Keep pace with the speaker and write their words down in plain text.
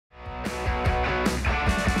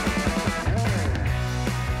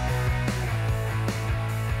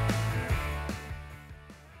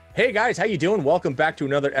Hey guys, how you doing? Welcome back to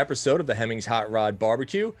another episode of the Hemmings Hot Rod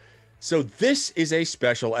Barbecue. So this is a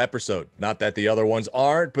special episode. Not that the other ones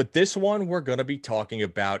aren't, but this one we're going to be talking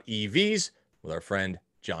about EVs with our friend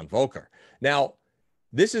John Voelcker. Now,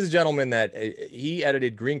 this is a gentleman that he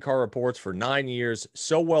edited Green Car Reports for 9 years,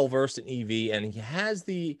 so well versed in EV, and he has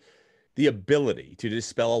the ability to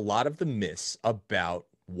dispel a lot of the myths about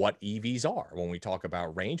what EVs are when we talk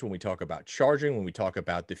about range, when we talk about charging, when we talk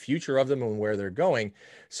about the future of them and where they're going.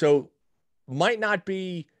 So might not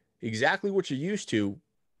be exactly what you're used to,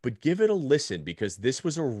 but give it a listen because this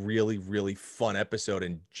was a really, really fun episode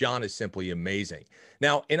and John is simply amazing.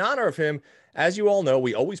 Now, in honor of him, as you all know,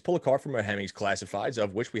 we always pull a car from our Hemmings classifieds,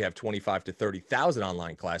 of which we have 25 to 30,000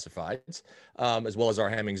 online classifieds, as well as our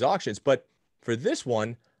Hemmings auctions. But for this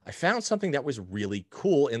one, I found something that was really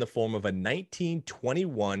cool in the form of a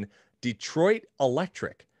 1921 Detroit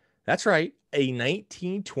Electric. That's right, a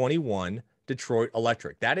 1921 Detroit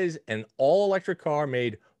Electric. That is an all-electric car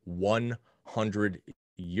made 100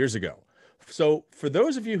 years ago. So for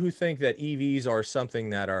those of you who think that EVs are something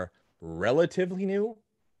that are relatively new,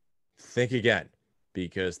 think again,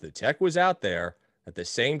 because the tech was out there at the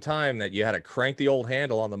same time that you had to crank the old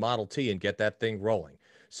handle on the Model T and get that thing rolling.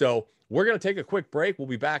 So we're going to take a quick break. We'll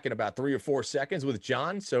be back in about 3 or 4 seconds with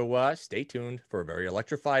John. So stay tuned for a very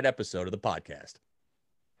electrified episode of the podcast.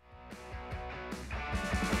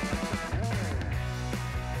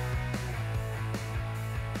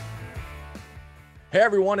 Hey,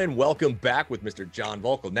 everyone, and welcome back with Mr. John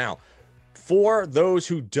Voelcker. Now, for those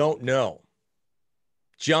who don't know,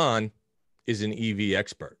 John is an EV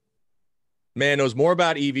expert. Man knows more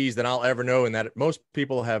about EVs than I'll ever know, and that most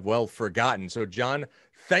people have well forgotten. So, John,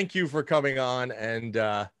 thank you for coming on, and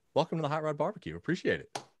welcome to the Hot Rod Barbecue. Appreciate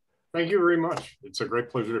it. Thank you very much. It's a great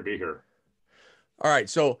pleasure to be here. All right,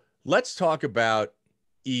 so let's talk about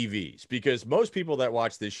EVs, because most people that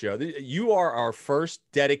watch this show, you are our first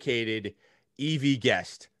dedicated EV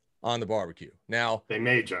guest on the barbecue. Now, they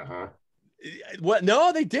made you, huh? Well,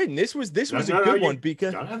 no, they didn't. This was a good one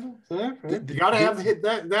because you gotta have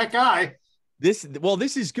that guy. This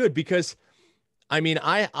is good because I mean,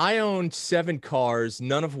 I own 7 cars,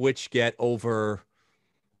 none of which get over,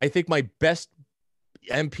 I think my best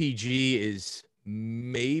MPG is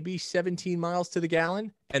maybe 17 miles to the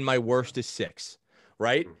gallon, and my worst is 6,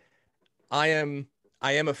 right? I am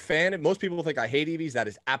a fan, and most people think I hate EVs. That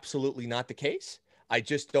is absolutely not the case. I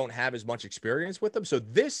just don't have as much experience with them. So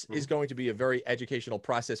this is going to be a very educational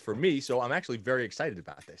process for me. So I'm actually very excited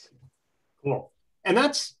about this. Cool. And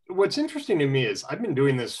that's what's interesting to me is I've been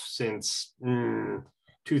doing this since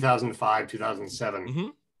 2005, 2007. Mm-hmm.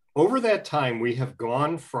 Over that time, we have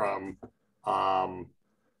gone from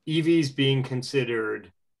EVs being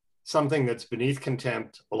considered something that's beneath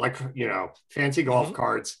contempt, fancy golf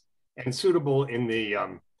carts, and suitable, in the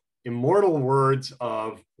immortal words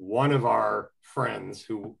of one of our friends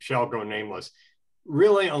who shall go nameless,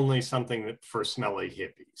 really only something for smelly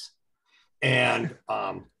hippies. And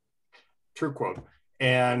true quote.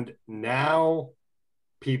 And now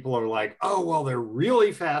people are like, oh, well, they're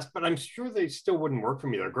really fast, but I'm sure they still wouldn't work for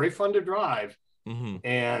me. They're great fun to drive. Mm-hmm.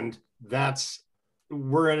 And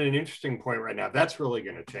we're at an interesting point right now. That's really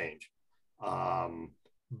going to change.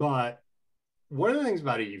 But one of the things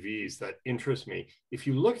about EVs that interests me, if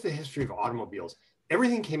you look at the history of automobiles,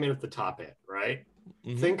 everything came in at the top end, right?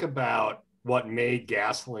 Mm-hmm. Think about what made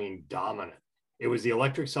gasoline dominant. It was the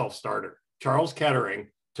electric self-starter. Charles Kettering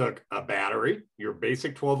took a battery, your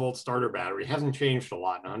basic 12-volt starter battery, hasn't changed a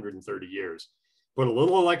lot in 130 years, put a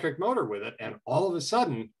little electric motor with it, and all of a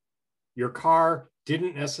sudden, your car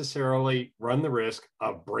didn't necessarily run the risk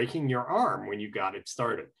of breaking your arm when you got it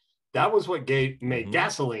started. That was what made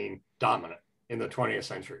gasoline dominant in the 20th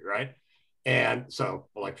century, right? And so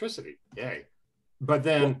electricity, yay. But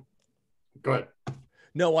then, go ahead.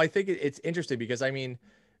 No, I think it's interesting because, I mean,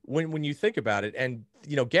 when you think about it, and,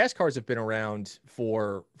 gas cars have been around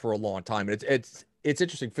for a long time. It's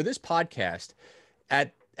interesting. For this podcast,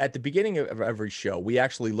 at the beginning of every show, we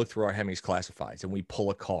actually look through our Hemmings classifieds and we pull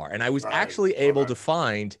a car. And I was actually able to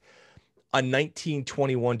find a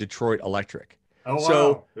 1921 Detroit Electric. Oh, wow.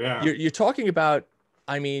 So yeah. You're talking about,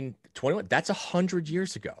 I mean, 21, that's 100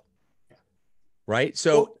 years ago, right?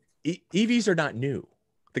 So EVs are not new.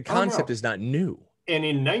 The concept is not new. And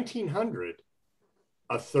in 1900,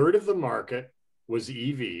 a third of the market was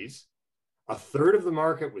EVs, a third of the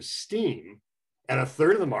market was steam, and a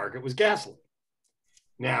third of the market was gasoline.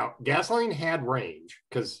 Now, gasoline had range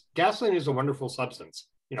because gasoline is a wonderful substance.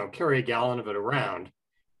 Carry a gallon of it around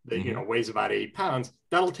that, weighs about 8 pounds.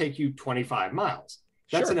 That'll take you 25 miles.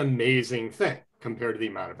 That's an amazing thing compared to the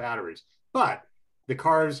amount of batteries. But the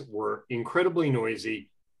cars were incredibly noisy.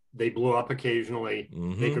 They blew up occasionally. They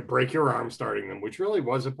Mm-hmm. could break your arm starting them, which really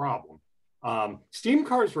was a problem. Steam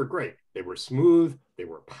cars were great. They were smooth. They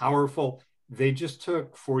were powerful. They just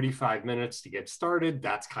took 45 minutes to get started.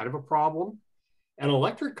 That's kind of a problem. And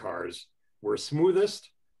electric cars were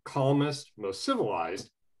smoothest, calmest, most civilized,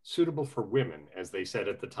 suitable for women, as they said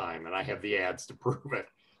at the time. And I have the ads to prove it.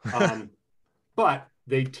 But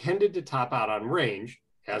they tended to top out on range,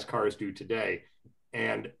 as cars do today.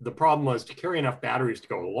 And the problem was to carry enough batteries to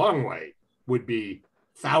go a long way would be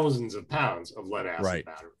thousands of pounds of lead acid Right.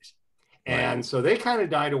 batteries. Right. And so they kind of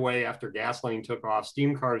died away after gasoline took off.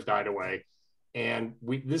 Steam cars died away. And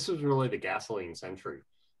this was really the gasoline century.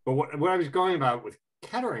 But what I was going about with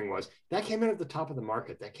Kettering was that came in at the top of the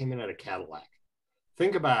market. That came in at a Cadillac.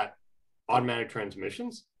 Think about automatic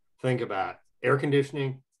transmissions. Think about air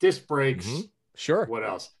conditioning, disc brakes. Mm-hmm. Sure. What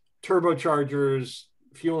else? Turbochargers,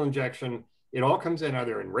 fuel injection. It all comes in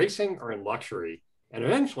either in racing or in luxury. And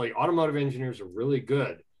eventually, automotive engineers are really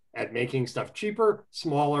good at making stuff cheaper,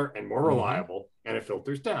 smaller, and more reliable, and it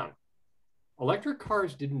filters down. Electric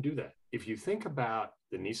cars didn't do that. If you think about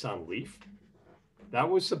the Nissan Leaf, that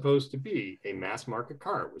was supposed to be a mass market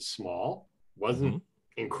car. It was small, wasn't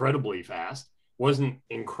incredibly fast, wasn't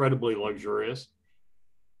incredibly luxurious.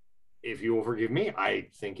 If you will forgive me, I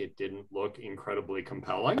think it didn't look incredibly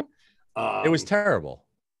compelling. It was terrible.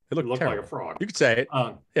 It looked like terrible. a frog. You could say it.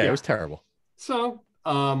 Yeah, it was terrible. So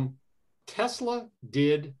Tesla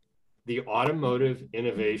did the automotive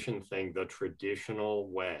innovation thing the traditional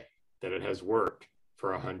way that it has worked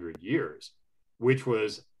for 100 years, which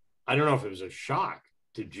was, I don't know if it was a shock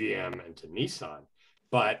to GM and to Nissan,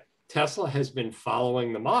 but Tesla has been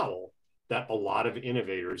following the model that a lot of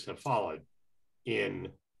innovators have followed in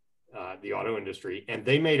the auto industry. And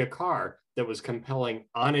they made a car that was compelling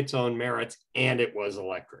on its own merits, and it was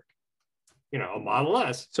electric. You know, a Model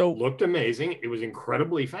S looked amazing. It was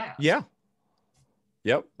incredibly fast. Yeah.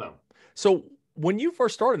 Yep. So when you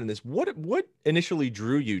first started in this, what initially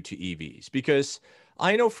drew you to EVs? Because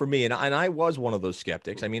I know for me, and I was one of those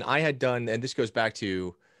skeptics. I mean, I had done, and this goes back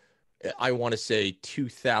to, I want to say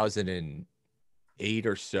 2008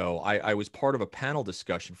 or so. I was part of a panel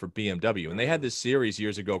discussion for BMW, and they had this series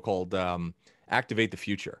years ago called Activate the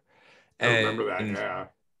Future. I remember that, yeah.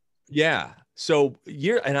 Yeah. So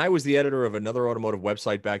and I was the editor of another automotive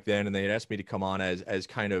website back then, and they had asked me to come on as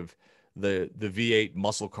kind of the V8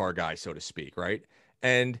 muscle car guy, so to speak, right?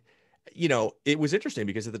 And you know, it was interesting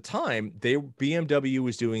because at the time BMW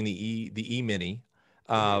was doing the E Mini.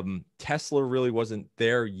 Tesla really wasn't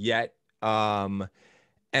there yet. And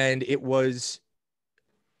it was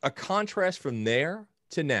a contrast from there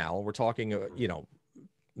to now. We're talking, you know,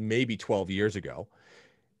 maybe 12 years ago,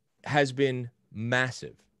 has been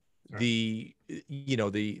massive. The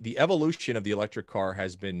evolution of the electric car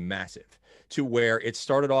has been massive, to where it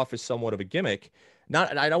started off as somewhat of a gimmick.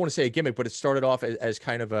 I don't want to say a gimmick, but it started off as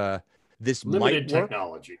kind of this limited might work.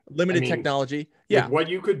 technology. Limited technology. Yeah. With what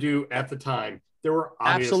you could do at the time, there were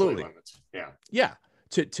obviously limits. Yeah. Yeah.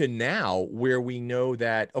 To now, where we know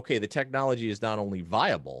that, okay, the technology is not only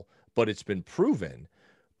viable, but it's been proven.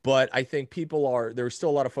 But I think there's still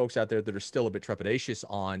a lot of folks out there that are still a bit trepidatious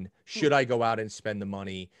on, should I go out and spend the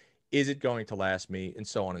money? Is it going to last me? And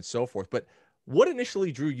so on and so forth. But what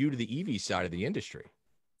initially drew you to the EV side of the industry?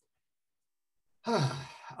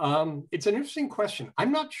 It's an interesting question.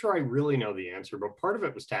 I'm not sure I really know the answer, but part of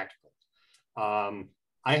it was tactical.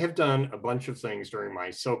 I have done a bunch of things during my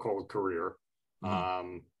so-called career.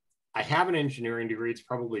 I have an engineering degree. It's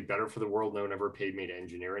probably better for the world. No one ever paid me to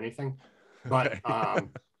engineer anything. But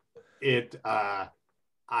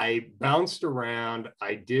I bounced around.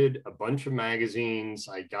 I did a bunch of magazines.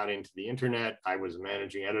 I got into the internet. I was a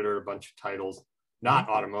managing editor, a bunch of titles, not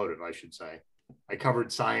automotive, I should say. I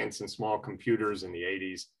covered science and small computers in the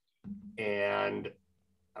 80s. And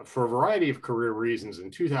for a variety of career reasons, in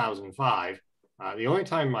 2005, the only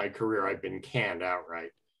time in my career I've been canned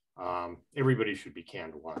outright. Everybody should be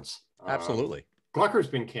canned once. Absolutely. Glucker's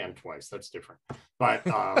been canned twice. That's different. But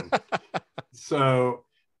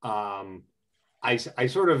I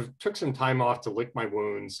sort of took some time off to lick my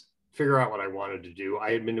wounds, figure out what I wanted to do.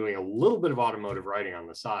 I had been doing a little bit of automotive writing on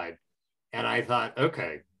the side. And I thought,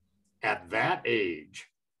 okay, at that age,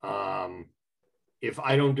 if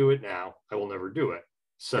I don't do it now, I will never do it.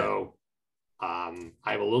 So I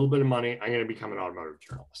have a little bit of money. I'm going to become an automotive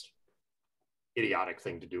journalist. Idiotic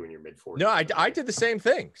thing to do in your mid-40s. No, I did the same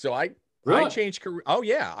thing. So I changed career. Oh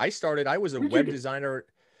yeah. I was a web designer.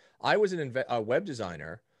 I was a web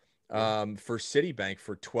designer for Citibank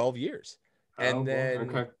for 12 years. And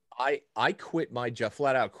then I quit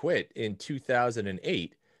flat out quit in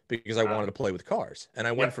 2008 because I wanted to play with cars. And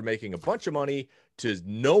I went Yeah. from making a bunch of money to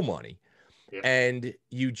no money. Yeah. And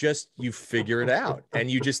you figure it out.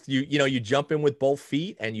 And you jump in with both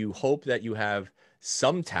feet and you hope that you have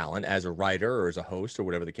some talent as a writer or as a host or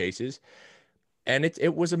whatever the case is. And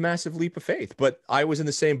it was a massive leap of faith. But I was in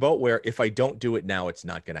the same boat where if I don't do it now, it's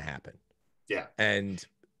not going to happen. Yeah. And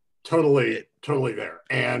totally there.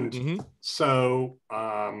 And mm-hmm. so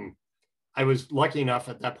I was lucky enough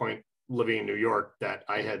at that point living in New York that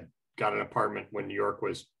I had got an apartment when New York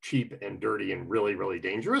was cheap and dirty and really, really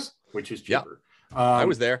dangerous, which is cheaper. Yep. I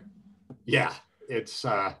was there. Yeah, it's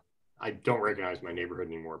I don't recognize my neighborhood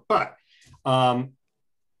anymore, but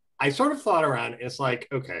I sort of thought around. It's like,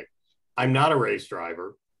 okay, I'm not a race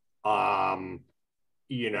driver.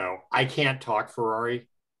 You know, I can't talk Ferrari.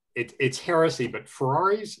 It's heresy, but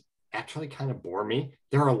Ferraris actually kind of bore me.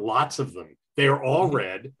 There are lots of them. They are all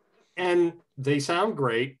red and they sound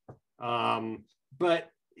great. But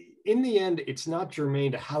in the end, it's not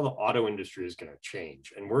germane to how the auto industry is going to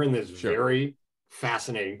change. And we're in this very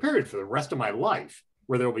fascinating period for the rest of my life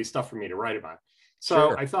where there will be stuff for me to write about.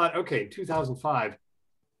 So I thought, okay, 2005,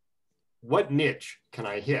 what niche can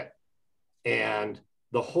I hit? And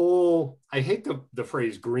the whole, I hate the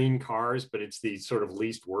phrase green cars, but it's the sort of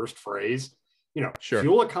least worst phrase, you know,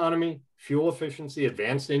 fuel economy, fuel efficiency,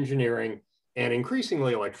 advanced engineering, and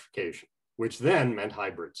increasingly electrification, which then meant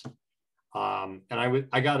hybrids. And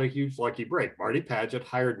I got a huge lucky break. Marty Padgett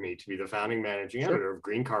hired me to be the founding managing editor of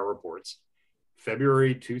Green Car Reports,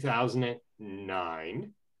 February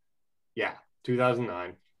 2009. Yeah,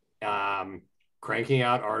 2009. Cranking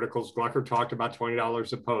out articles. Glucker talked about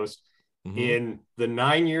 $20 a post. Mm-hmm. In the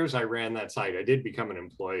 9 years I ran that site, I did become an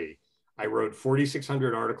employee. I wrote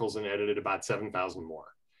 4,600 articles and edited about 7,000 more.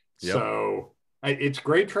 Yep. So it's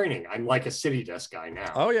great training. I'm like a city desk guy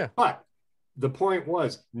now. Oh, yeah. But the point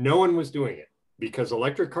was, no one was doing it because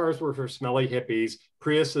electric cars were for smelly hippies.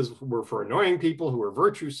 Priuses were for annoying people who were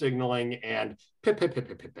virtue signaling and pip, pip, pip,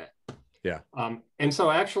 pip, pip, pip. Yeah. And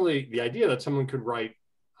so actually the idea that someone could write,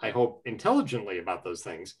 I hope, intelligently about those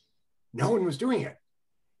things, no one was doing it.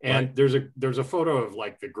 And there's a photo of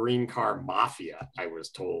like the green car mafia, I was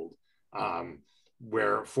told,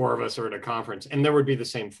 where four of us are at a conference and there would be the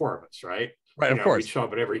same four of us, right? Right, of course. We'd show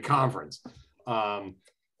up at every conference.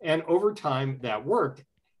 And over time that worked.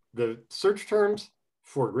 The search terms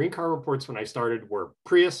for Green Car Reports when I started were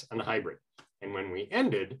Prius and hybrid. And when we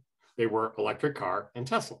ended, they were electric car and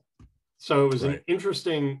Tesla. So it was an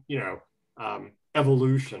interesting,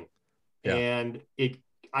 evolution. Yeah. And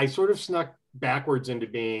I sort of snuck backwards into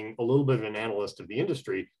being a little bit of an analyst of the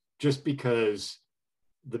industry, just because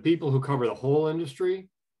the people who cover the whole industry,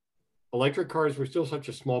 electric cars were still such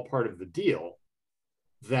a small part of the deal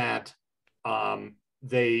that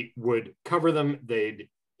they would cover them, they'd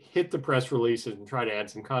hit the press releases and try to add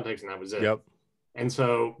some context, and that was it. Yep. And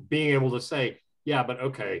so being able to say, yeah, but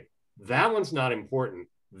okay, that one's not important,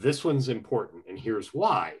 this one's important, and here's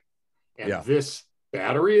why. And this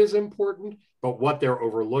battery is important, but what they're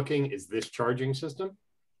overlooking is this charging system.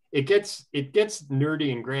 It gets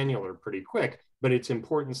nerdy and granular pretty quick, but it's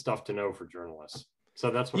important stuff to know for journalists.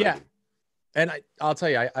 So that's what I do. And I'll tell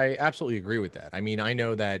you, I absolutely agree with that. I mean, I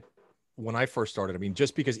know that when I first started, I mean,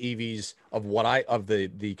 just because EVs of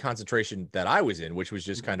the concentration that I was in, which was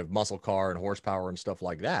just kind of muscle car and horsepower and stuff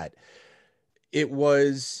like that, it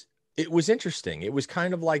was interesting. It was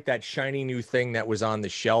kind of like that shiny new thing that was on the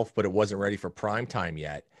shelf, but it wasn't ready for prime time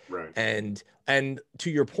yet. Right. And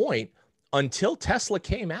to your point, until Tesla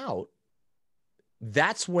came out,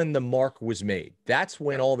 that's when the mark was made. That's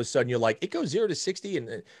when all of a sudden you're like, it goes 0 to 60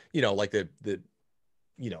 and like the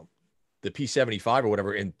P75 or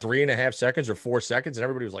whatever in 3.5 seconds or 4 seconds. And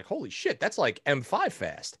everybody was like, holy shit, that's like M5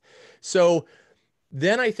 fast. So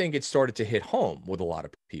then I think it started to hit home with a lot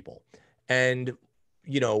of people. And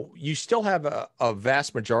you still have a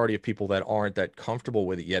vast majority of people that aren't that comfortable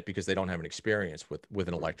with it yet because they don't have an experience with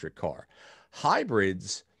an electric car.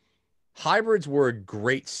 Hybrids were a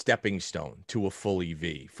great stepping stone to a full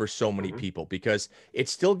EV for so many people because it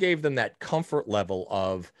still gave them that comfort level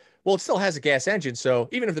of, well, it still has a gas engine, so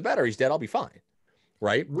even if the battery's dead, I'll be fine,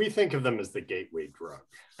 right? We think of them as the gateway drug.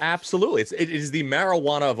 Absolutely. It is the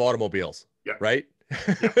marijuana of automobiles, right?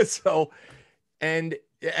 Yep. So, and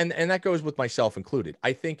that goes with myself included.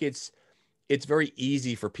 I think it's very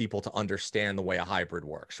easy for people to understand the way a hybrid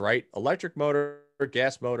works, right? Electric motor,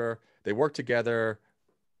 gas motor, they work together.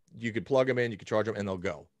 You could plug them in, you could charge them, and they'll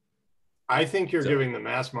go. I think you're giving the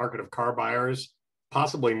mass market of car buyers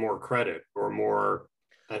possibly more credit or more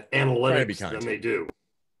analytics than they do.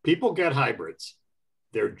 People get hybrids.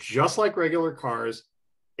 They're just like regular cars,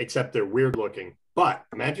 except they're weird looking. But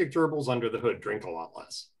magic gerbils under the hood drink a lot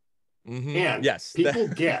less. And Yes. people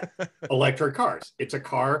get electric cars. It's a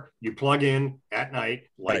car you plug in at night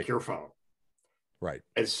like Right. your phone. Right.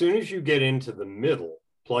 As soon as you get into the middle,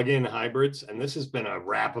 plug-in hybrids, and this has been a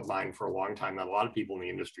rap of mine for a long time that a lot of people in the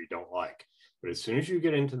industry don't like, but as soon as you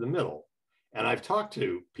get into the middle, and I've talked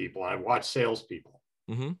to people, I've watched salespeople,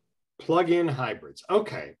 plug-in hybrids.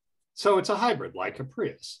 Okay, so it's a hybrid like a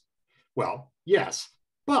Prius. Well, yes,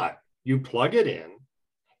 but you plug it in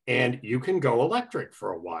and you can go electric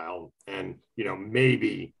for a while, and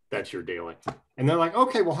maybe that's your daily. And they're like,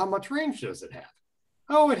 okay, well, how much range does it have?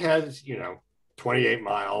 Oh, it has 28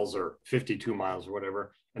 miles or 52 miles or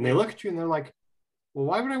whatever. And they look at you and they're like, well,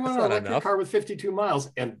 why would I want an electric car with 52 miles?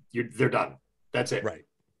 And they're done. That's it. Right.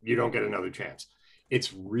 You don't get another chance.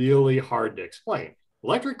 It's really hard to explain.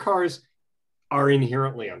 Electric cars are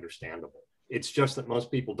inherently understandable. It's just that most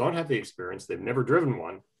people don't have the experience. They've never driven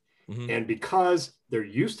one. And because they're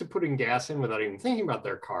used to putting gas in without even thinking about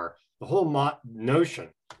their car, the whole notion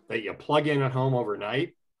that you plug in at home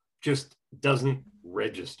overnight just doesn't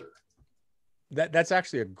register. That's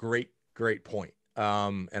actually a great point.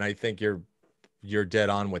 And I think you're dead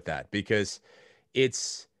on with that, because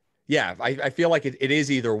it's, I feel like it is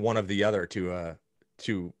either one of the other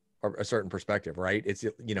to a certain perspective, right? It's,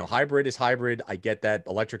 hybrid is hybrid. I get that.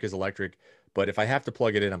 Electric is electric. But if I have to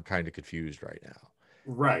plug it in, I'm kind of confused right now.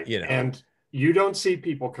 Right. And you don't see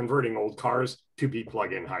people converting old cars to be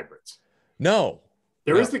plug-in hybrids. No.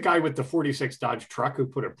 There is the guy with the 46 Dodge truck who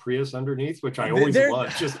put a Prius underneath, which I always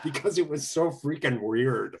loved just because it was so freaking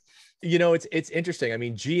weird. It's interesting. I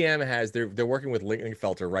mean, GM has, they're working with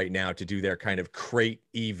Lingenfelter right now to do their kind of crate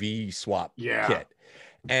EV swap kit.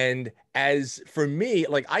 And as for me,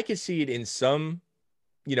 like, I could see it in some,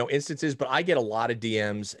 instances, but I get a lot of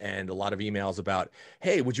DMs and a lot of emails about,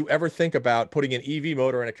 hey, would you ever think about putting an EV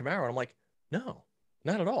motor in a Camaro? And I'm like, no,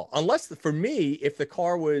 not at all. Unless, for me, if the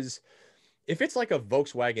car was, if it's like a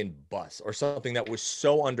Volkswagen bus or something that was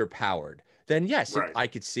so underpowered, then yes, I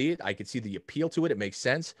could see it. I could see the appeal to it. It makes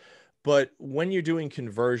sense. But when you're doing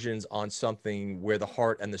conversions on something where the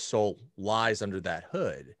heart and the soul lies under that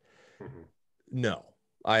hood, no,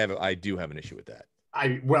 I do have an issue with that.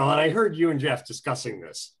 And I heard you and Jeff discussing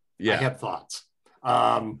this. I have thoughts.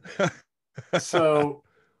 So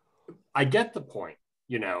I get the point.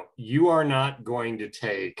 You are not going to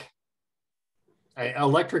take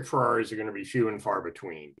electric Ferraris are going to be few and far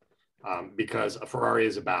between, because a Ferrari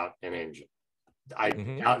is about an engine.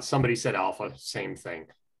 Somebody said Alpha, same thing.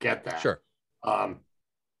 Get that. Sure.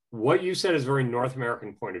 What you said is a very North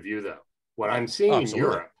American point of view, though. What I'm seeing in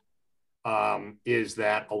Europe is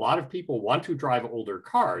that a lot of people want to drive older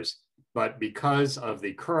cars, but because of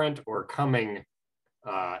the current or coming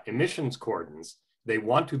emissions cordons, they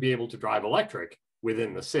want to be able to drive electric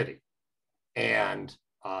within the city. And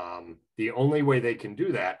the only way they can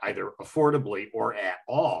do that, either affordably or at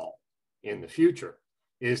all in the future,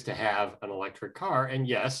 is to have an electric car. And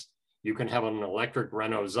yes, you can have an electric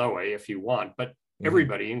Renault Zoe if you want, but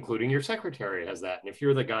everybody, including your secretary, has that. And if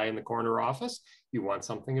you're the guy in the corner office, you want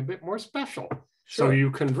something a bit more special. Sure. So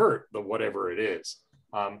you convert the whatever it is.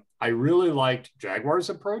 I really liked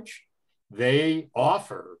Jaguar's approach. They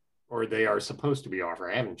offer, or they are supposed to be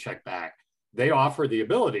offering, I haven't checked back, they offer the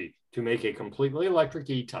ability to make a completely electric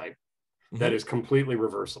E-Type that is completely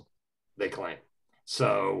reversible, they claim.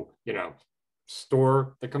 So,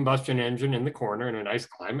 store the combustion engine in the corner in a nice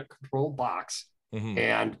climate controlled box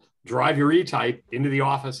and drive your E-Type into the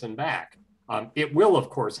office and back. It will, of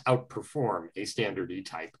course, outperform a standard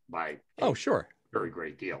E-Type by a very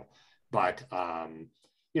great deal. But,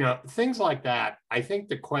 things like that, I think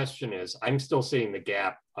the question is, I'm still seeing the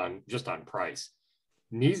gap on price.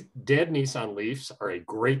 Dead Nissan Leafs are a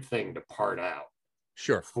great thing to part out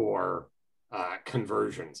for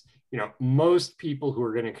conversions. Most people who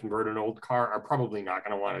are going to convert an old car are probably not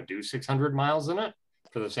going to want to do 600 miles in it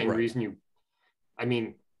for the same reason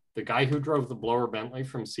the guy who drove the blower Bentley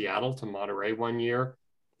from Seattle to Monterey one year,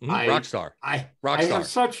 Rockstar. I have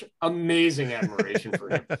such amazing admiration for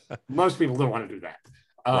him. Most people don't want to do that.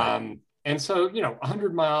 And so,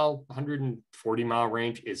 100 mile, 140 mile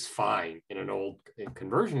range is fine in an old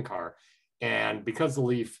conversion car. And because the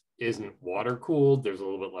Leaf isn't water cooled, there's a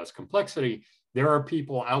little bit less complexity. There are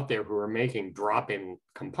people out there who are making drop-in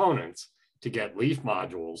components to get Leaf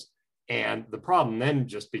modules. And the problem then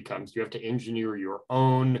just becomes you have to engineer your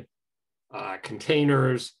own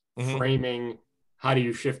containers, framing. How do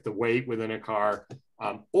you shift the weight within a car?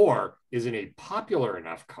 Or is it a popular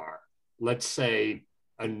enough car? Let's say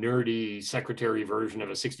a nerdy secretary version of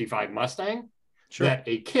a 65 Mustang, that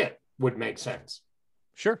a kit would make sense.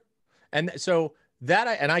 Sure. And so that,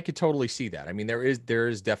 I could totally see that. I mean, there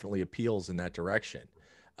is definitely appeals in that direction.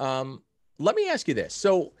 Um, Let me ask you this.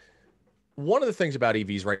 So one of the things about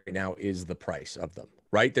EVs right now is the price of them,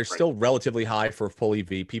 right? They're Right. still relatively high for a full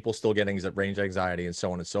EV. People still getting range anxiety and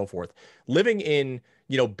so on and so forth. Living in,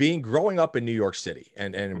 growing up in New York City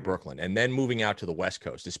and in Mhm. Brooklyn, and then moving out to the West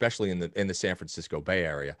Coast, especially in the San Francisco Bay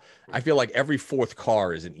Area, I Mhm. feel like every fourth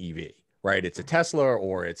car is an EV, right? It's a Tesla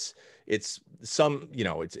or it's some,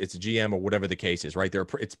 it's a GM or whatever the case is, right?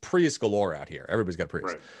 It's Prius galore out here. Everybody's got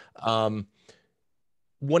Prius. Right. Um,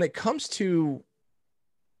 when it comes to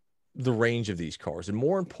the range of these cars, and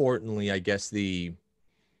more importantly, I guess the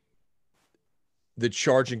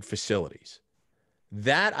charging facilities,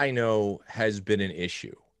 that I know has been an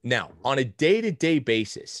issue. Now, Mhm. on a day-to-day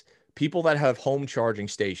basis, people that have home charging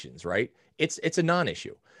stations, right? It's a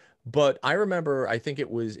non-issue. But I remember, I think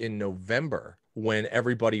it was in November when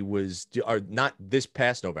everybody was, or not this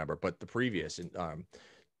past November, but the previous,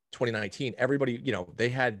 2019, everybody, they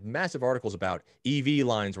had massive articles about EV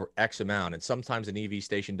lines were X amount, and sometimes an EV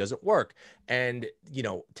station doesn't work. And,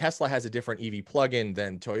 Tesla has a different EV plug-in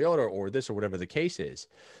than Toyota or this or whatever the case is.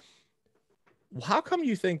 How come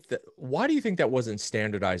you think that, why do you think that wasn't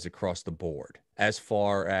standardized across the board as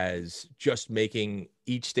far as just making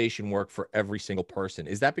each station work for every single person?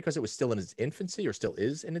 Is that because it was still in its infancy or still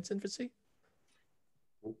is in its infancy?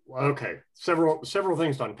 Okay. Several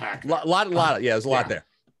things to unpack there. Yeah, there's a lot Yeah. there.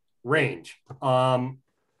 Range.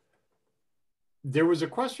 There was a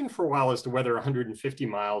question for a while as to whether 150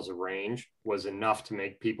 miles of range was enough to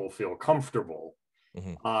make people feel comfortable.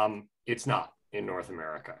 Hmm. It's not in North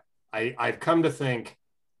America. I've come to think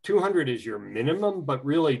 200 is your minimum, but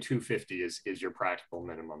really 250 is your practical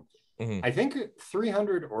minimum. Hmm. I think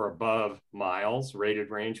 300 or above miles rated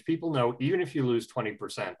range, people know even if you lose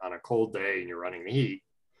 20% on a cold day and you're running the heat,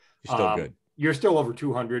 You're still good. you're still over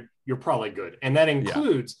 200, you're probably good. And that Yeah.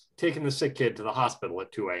 includes taking the sick kid to the hospital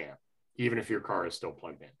at 2 a.m., even if your car is still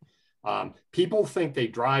plugged in. People think they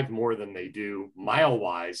drive more than they do mile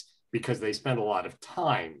wise because they spend a lot of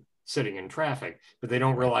time sitting in traffic, but they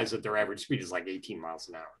don't Right. realize that their average speed is like 18 miles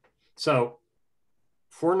an hour. So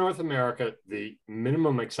for North America, the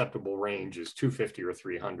minimum acceptable range is 250 or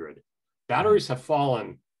 300. Hmm. Batteries have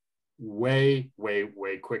fallen way, way,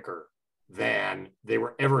 way quicker than they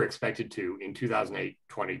were ever expected to in 2008,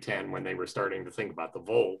 2010, when they were starting to think about the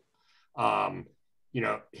Volt. Um,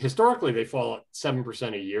 historically, they fall at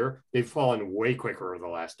 7% a year. They've fallen way quicker over the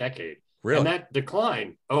last decade. And Really? that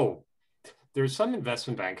decline, there's some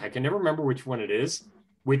investment bank, I can never remember which one it is,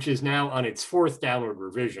 which is now on its fourth downward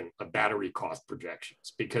revision of battery cost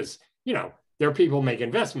projections because, there are people make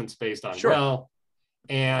investments based on, Sure.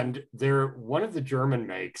 and one of the German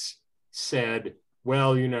makes said,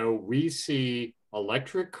 well, we see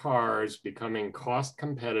electric cars becoming cost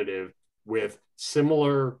competitive with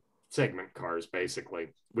similar segment cars, basically,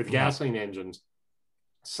 with Hmm. gasoline engines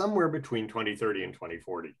somewhere between 2030 and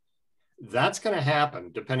 2040. That's going to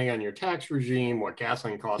happen depending on your tax regime, what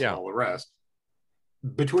gasoline costs, and Yeah. all the rest,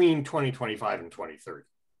 between 2025 and 2030.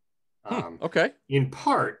 Hmm. Okay. In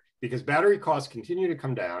part because battery costs continue to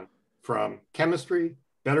come down from chemistry,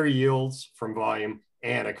 better yields from volume,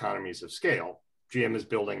 and economies of scale. GM is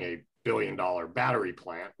building a $1 billion battery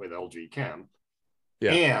plant with LG Chem.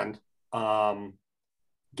 Yeah. And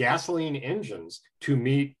gasoline engines to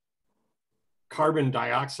meet carbon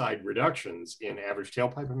dioxide reductions in average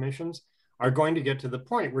tailpipe emissions are going to get to the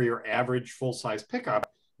point where your average full-size pickup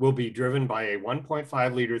will be driven by a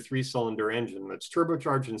 1.5 liter 3-cylinder engine that's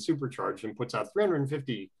turbocharged and supercharged and puts out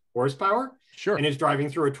 350 horsepower Sure. and is driving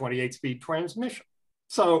through a 28-speed transmission.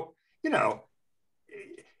 So,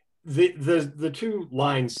 the two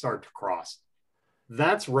lines start to cross.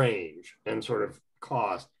 That's range and sort of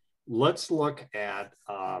cost. Let's look at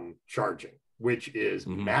charging, which is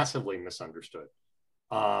Hmm. massively misunderstood.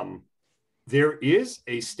 Um, there is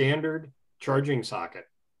a standard charging socket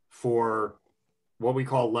for what we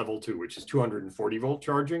call level 2, which is 240-volt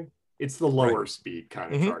charging. It's the Right. lower speed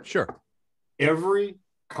kind of Hmm. charging. Sure. Every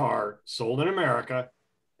car sold in America,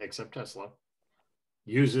 except Tesla,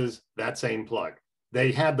 uses that same plug.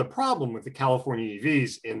 They had the problem with the California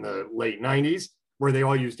EVs in the late 90s where they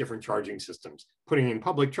all use different charging systems. Putting in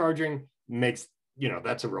public charging makes,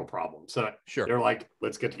 that's a real problem. So Sure. they're like,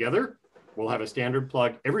 let's get together. We'll have a standard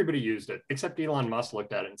plug. Everybody used it, except Elon Musk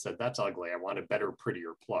looked at it and said, that's ugly. I want a better,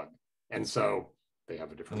 prettier plug. And so they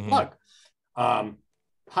have a different Hmm. plug.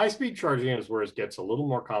 High-speed charging is where it gets a little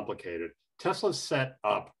more complicated. Tesla set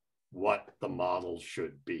up what the model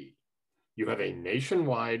should be. You have a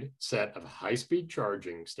nationwide set of high-speed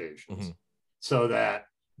charging stations Hmm. so that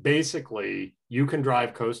basically you can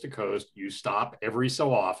drive coast to coast. You stop every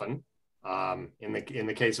so often. In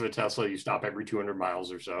the case of a Tesla, you stop every 200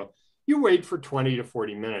 miles or so. You wait for 20 to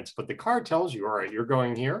 40 minutes, but the car tells you, all right, you're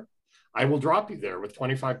going here. I will drop you there with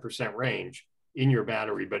 25% range in your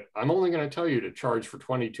battery, but I'm only going to tell you to charge for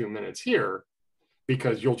 22 minutes here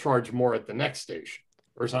because you'll charge more at the next station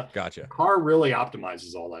or something. Gotcha. The car really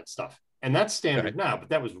optimizes all that stuff. And that's standard Okay. now, but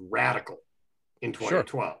that was radical in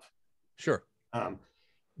 2012. Sure.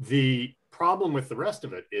 The problem with the rest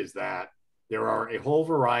of it is that there are a whole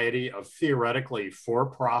variety of theoretically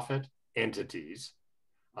for-profit entities,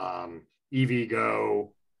 EVgo,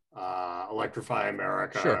 Electrify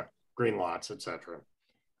America, Sure. Green Lots, etc.,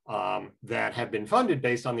 that have been funded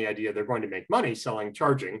based on the idea they're going to make money selling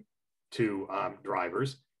charging to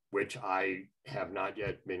drivers, which I have not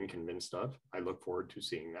yet been convinced of. I look forward to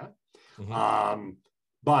seeing that.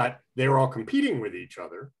 But they're all competing with each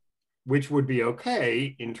other, which would be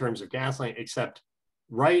okay in terms of gasoline, except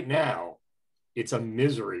right now, it's a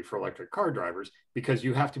misery for electric car drivers because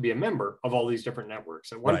you have to be a member of all these different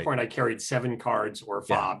networks. At one point, I carried 7 cards or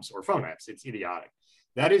fobs or phone apps. It's idiotic.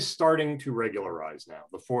 That is starting to regularize now.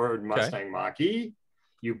 The Ford Mustang Mach-E,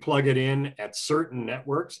 you plug it in at certain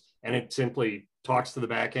networks and it simply talks to the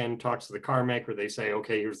back end, talks to the car maker. They say,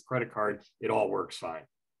 okay, here's the credit card. It all works fine,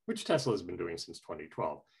 which Tesla has been doing since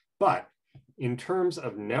 2012. But in terms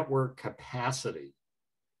of network capacity,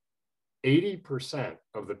 80%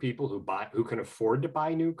 of the people who can afford to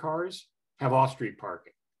buy new cars have off-street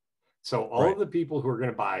parking. So all of the people who are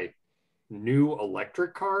going to buy new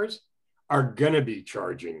electric cars are going to be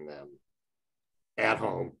charging them at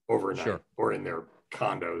home overnight or in their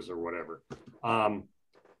condos or whatever.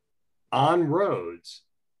 On roads,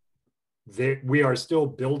 we are still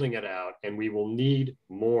building it out and we will need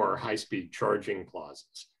more high-speed charging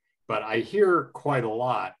plazas. But I hear quite a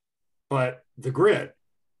lot, but the grid.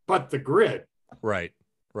 Right.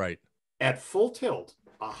 At full tilt,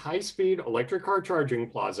 a high-speed electric car charging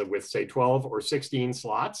plaza with, say, 12 or 16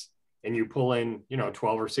 slots, and you pull in,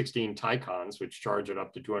 12 or 16 Taycons, which charge it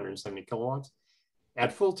up to 270 kilowatts.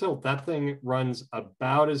 At full tilt, that thing runs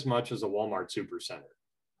about as much as a Walmart supercenter.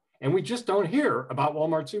 And we just don't hear about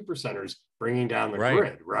Walmart supercenters bringing down the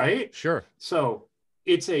grid, right? Sure. So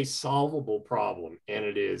it's a solvable problem, and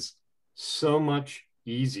it is so much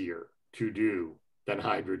easier to do than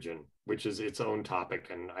hydrogen, which is its own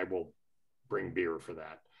topic, and I will bring beer for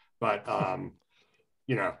that. But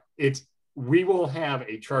we will have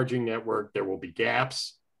a charging network. There will be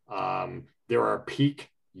gaps. There are peak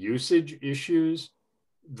usage issues.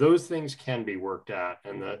 Those things can be worked out.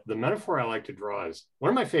 And the metaphor I like to draw is one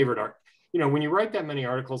of my favorite when you write that many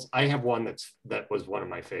articles, I have one that was one of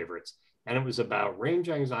my favorites, and it was about range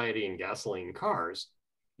anxiety in gasoline cars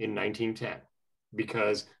in 1910,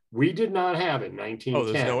 because we did not have in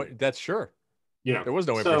 1910. That's sure. There was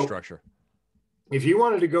no infrastructure. If you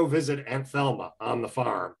wanted to go visit Aunt Thelma on the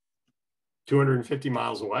farm, 250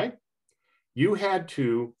 miles away, you had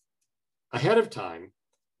to, ahead of time,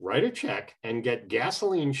 write a check and get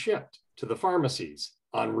gasoline shipped to the pharmacies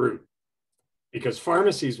en route, because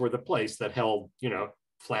pharmacies were the place that held,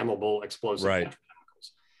 flammable, explosive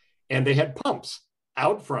chemicals. And they had pumps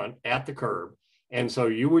out front at the curb. And so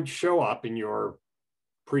you would show up in your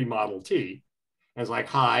pre-Model T and it's like,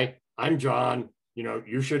 hi, I'm John.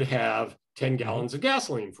 You should have 10 gallons of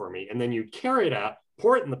gasoline for me. And then you carry it out,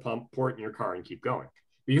 pour it in the pump, pour it in your car, and keep going.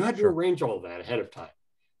 But you had to arrange all of that ahead of time.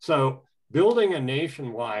 So building a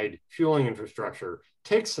nationwide fueling infrastructure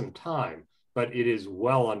takes some time, but it is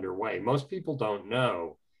well underway. Most people don't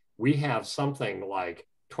know we have something like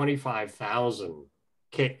 25,000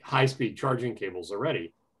 high-speed charging cables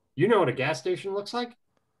already. You know what a gas station looks like?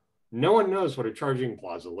 No one knows what a charging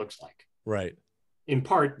plaza looks like. Right. In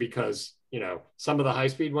part because, some of the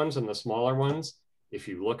high-speed ones and the smaller ones, if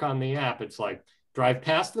you look on the app, it's like, drive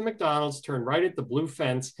past the McDonald's, turn right at the blue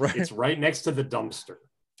fence. Right. It's right next to the dumpster.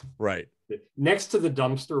 Right. Next to the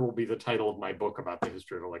dumpster will be the title of my book about the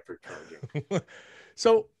history of electric charging.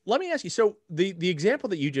 So let me ask you, so the example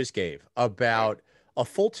that you just gave about a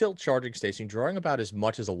full tilt charging station drawing about as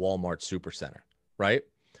much as a Walmart supercenter, right?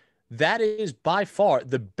 That is by far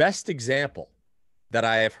the best example that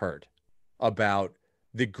I have heard about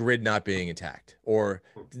the grid not being intact or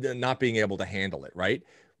not being able to handle it, right?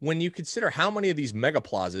 When you consider how many of these mega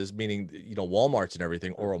plazas, meaning, Walmarts and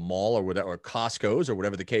everything, or a mall or whatever, or Costco's or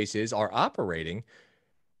whatever the case is, are operating,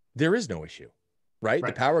 there is no issue, right?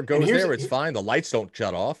 The power goes there. It's fine. The lights don't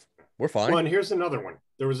shut off. We're fine. Well, and here's another one.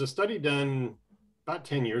 There was a study done about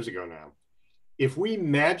 10 years ago now. If we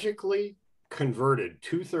magically converted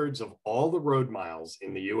 2/3 of all the road miles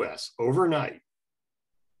in the US overnight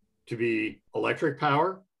to be electric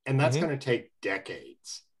power, and that's going to take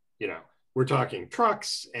decades. We're talking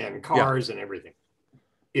trucks and cars and everything.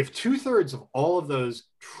 if 2/3 of all of those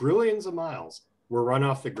trillions of miles were run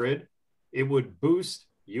off the grid, it would boost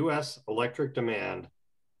US electric demand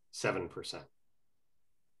 7%.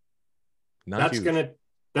 Not That's huge.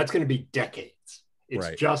 gonna be decades. It's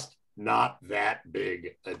Right. just not that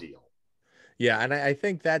big a deal. Yeah, and I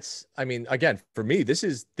think that's, I mean, again, for me, this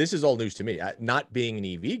is all news to me. Not being an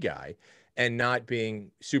EV guy and not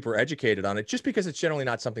being super educated on it, just because it's generally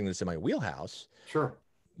not something that's in my wheelhouse. Sure.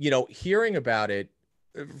 You know, hearing about it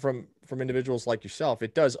from individuals like yourself,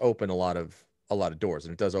 it does open a lot of doors,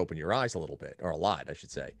 and it does open your eyes a little bit, or a lot, I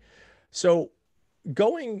should say. So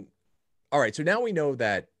going, all right, so now we know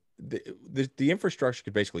that the infrastructure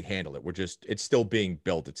could basically handle it. It's still being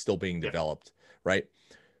built, it's still being developed, right?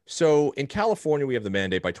 So in California, we have the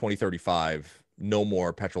mandate by 2035, no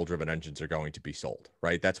more petrol-driven engines are going to be sold,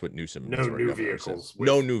 right? That's what Newsom, No that's what our new governor vehicles says.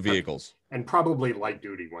 No new petrol, vehicles. and probably light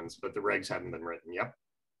duty ones, but the regs haven't been written. Yep.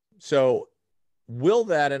 So will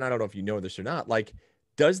that, and I don't know if you know this or not, like,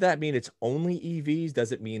 does that mean it's only EVs?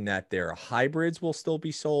 Does it mean that their hybrids will still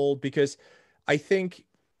be sold? Because I think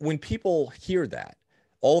when people hear that,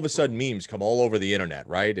 all of a sudden memes come all over the internet,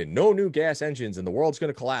 right? And no new gas engines and the world's going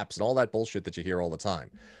to collapse and all that bullshit that you hear all the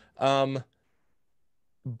time.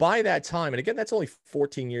 By that time, and again, that's only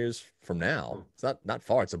 14 years from now. It's not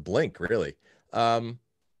far. It's a blink, really. Do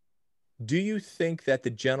you think that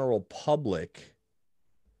the general public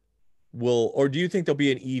will, or do you think there'll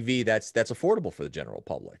be an EV that's affordable for the general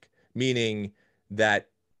public? Meaning that,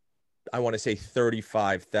 I want to say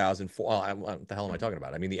 35,000. What the hell am I talking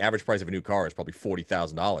about? I mean, the average price of a new car is probably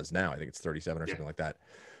 $40,000 now. I think it's 37 or something like that.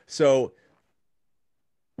 So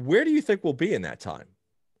where do you think we'll be in that time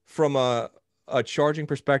from a charging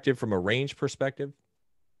perspective, from a range perspective?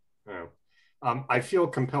 Oh. I feel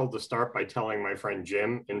compelled to start by telling my friend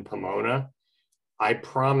Jim in Pomona, I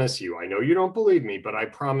promise you, I know you don't believe me, but I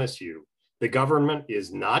promise you, the government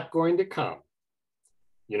is not going to come.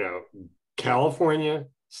 You know, California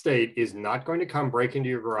state is not going to come break into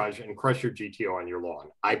your garage and crush your GTO on your lawn.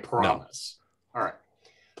 I promise. No. All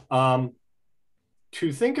right.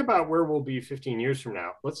 To think about where we'll be 15 years from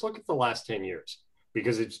now, let's look at the last 10 years,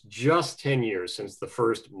 because it's just 10 years since the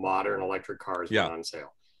first modern electric cars went on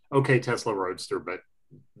sale. Okay, Tesla Roadster, but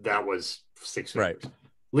that was 6 years. Right.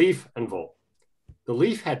 Leaf and Volt. The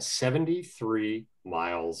Leaf had 73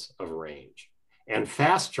 miles of range, and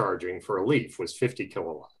fast charging for a Leaf was 50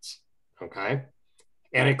 kilowatts. Okay.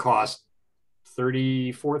 And it cost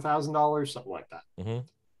 $34,000, something like that.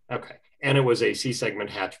 Mm-hmm. Okay. And it was a C-segment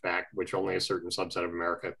hatchback, which only a certain subset of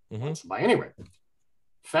America wants to buy. Anyway,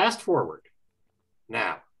 fast forward.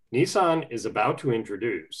 Now, Nissan is about to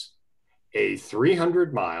introduce a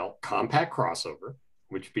 300-mile compact crossover,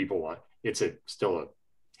 which people want. It's still a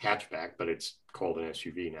hatchback, but it's called an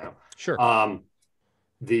SUV now. Sure.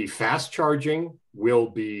 The fast charging will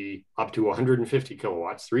be up to 150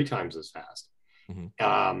 kilowatts, 3 times as fast.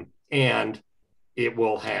 Mm-hmm. And it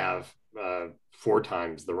will have 4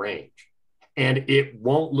 times the range. And it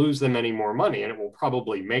won't lose them any more money, and it will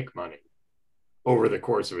probably make money over the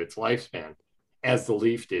course of its lifespan, as the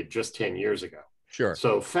Leaf did just 10 years ago. Sure.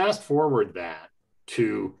 So fast forward that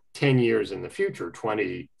to 10 years in the future,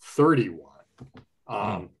 2031.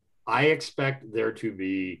 I expect there to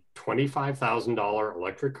be $25,000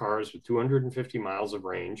 electric cars with 250 miles of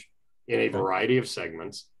range in a variety of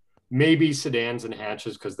segments, maybe sedans and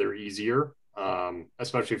hatches because they're easier,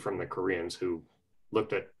 especially from the Koreans who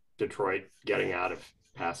looked at Detroit getting out of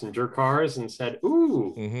passenger cars and said,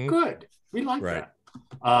 ooh, good, we like that.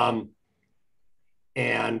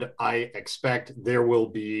 And I expect there will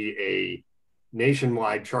be a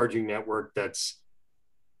nationwide charging network that's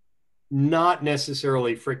not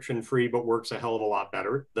necessarily friction-free, but works a hell of a lot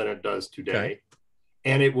better than it does today. Okay.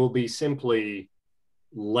 And it will be simply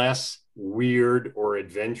less weird or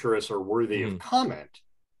adventurous or worthy of comment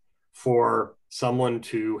for someone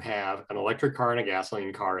to have an electric car and a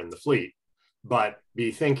gasoline car in the fleet, but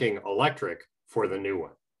be thinking electric for the new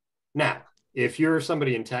one. Now, if you're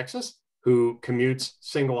somebody in Texas who commutes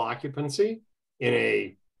single occupancy in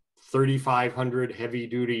a 3,500 heavy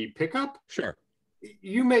duty pickup, sure,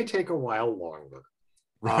 you may take a while longer.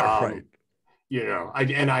 Right. You know, I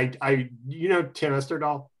you know, Tim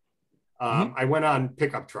Esterdahl, I went on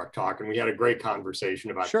Pickup Truck Talk and we had a great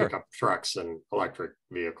conversation about pickup trucks and electric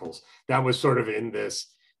vehicles. That was sort of in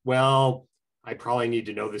this, well, I probably need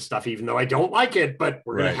to know this stuff, even though I don't like it, but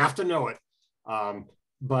we're going to have to know it.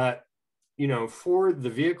 But, you know, for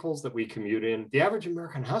the vehicles that we commute in, the average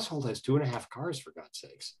American household has 2.5 cars, for God's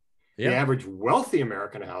sakes. The average wealthy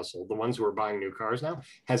American household, the ones who are buying new cars now,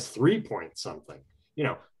 has 3 point something. You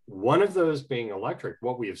know, one of those being electric.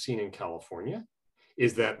 What we have seen in California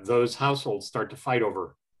is that those households start to fight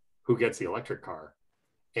over who gets the electric car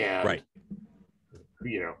and Right.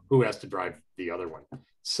 who has to drive the other one.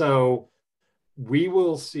 So we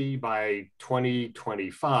will see by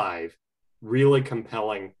 2025 really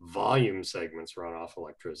compelling volume segments run off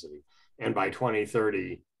electricity, and by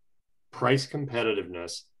 2030 price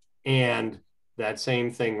competitiveness, and that same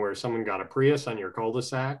thing where someone got a Prius on your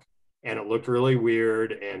cul-de-sac and it looked really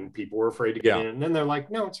weird and people were afraid to get in, and then they're like,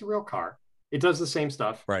 no, it's a real car, it does the same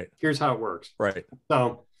stuff, Right. here's how it works. Right.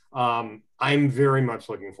 So I'm very much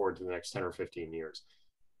looking forward to the next 10 or 15 years.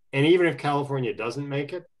 And even if California doesn't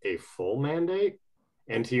make it a full mandate,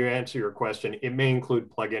 and to answer your question, it may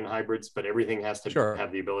include plug-in hybrids, but everything has to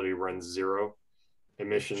have the ability to run zero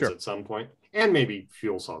emissions at some point, and maybe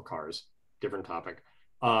fuel cell cars, different topic.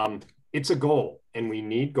 It's a goal, and we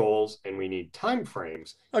need goals, and we need time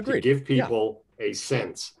frames to give people a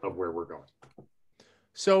sense of where we're going.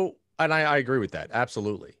 So, and I agree with that.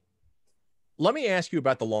 Absolutely. Let me ask you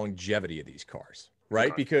about the longevity of these cars,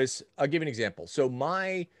 right? Okay. Because I'll give you an example. So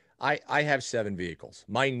I have 7 vehicles.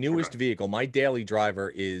 My newest vehicle, my daily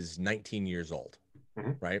driver, is 19 years old,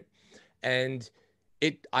 right? And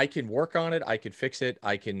I can work on it. I can fix it.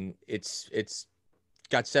 It's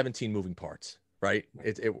got 17 moving parts, right?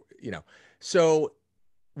 So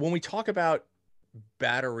when we talk about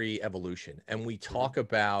battery evolution and we talk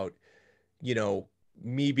about,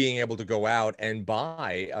 me being able to go out and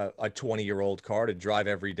buy a 20-year-old car to drive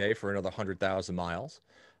every day for another 100,000 miles.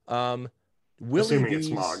 Assuming it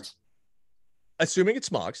smogs. Assuming it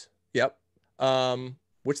smogs. Yep.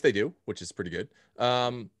 Which they do, which is pretty good.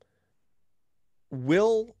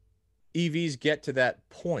 Will EVs get to that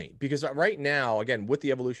point? Because right now, again, with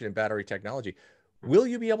the evolution in battery technology, will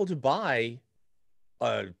you be able to buy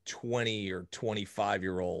a 20 or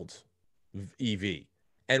 25-year-old EV?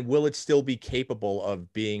 And will it still be capable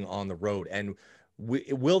of being on the road? And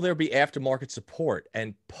will there be aftermarket support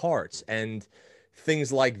and parts and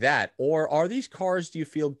things like that? Or are these cars, do you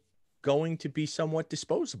feel, going to be somewhat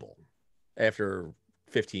disposable after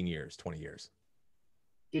 15 years, 20 years?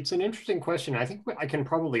 It's an interesting question. I think I can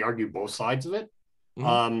probably argue both sides of it.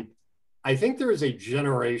 I think there is a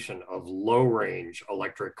generation of low-range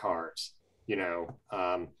electric cars.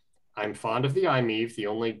 I'm fond of the iMEV, the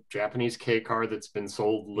only Japanese K car that's been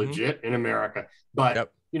sold legit in America.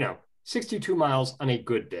 But, 62 miles on a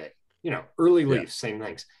good day, early Leafs, same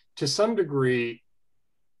things. To some degree,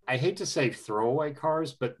 I hate to say throwaway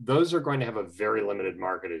cars, but those are going to have a very limited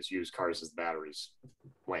market as used cars as batteries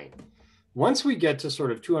wane. Once we get to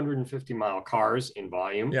sort of 250-mile cars in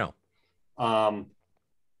volume,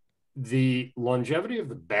 the longevity of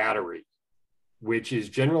the battery, which is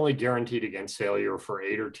generally guaranteed against failure for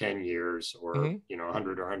 8 or 10 years, or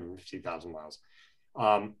 100 or 150,000 miles.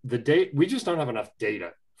 We just don't have enough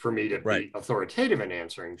data for me to be authoritative in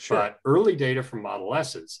answering. But early data from Model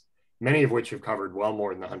S's, many of which have covered well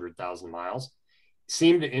more than 100,000 miles,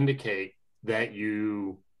 seem to indicate that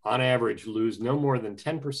you, on average, lose no more than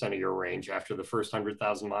 10% of your range after the first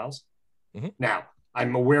 100,000 miles. Now,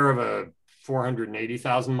 I'm aware of a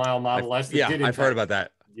 480,000 mile Model S. I've heard about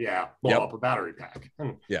that. Blow up a battery pack.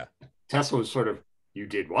 Tesla was sort of, you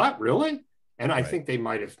did what, really? And I think they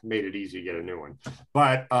might have made it easy to get a new one.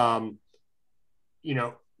 But,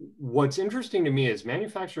 what's interesting to me is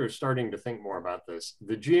manufacturers starting to think more about this.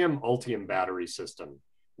 The GM Ultium battery system,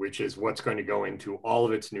 which is what's going to go into all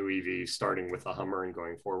of its new EVs, starting with the Hummer and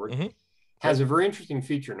going forward, has a very interesting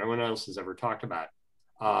feature no one else has ever talked about.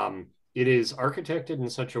 It is architected in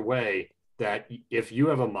such a way that if you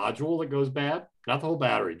have a module that goes bad, not the whole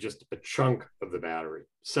battery, just a chunk of the battery,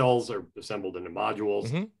 cells are assembled into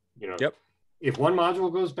modules. If one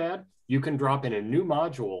module goes bad, you can drop in a new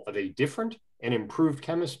module of a different and improved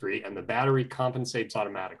chemistry, and the battery compensates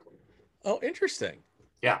automatically. Oh, interesting.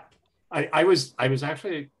 Yeah. I was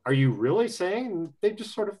actually, are you really saying? They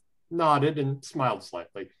just sort of nodded and smiled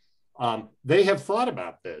slightly. They have thought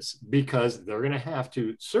about this because they're going to have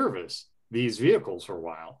to service these vehicles for a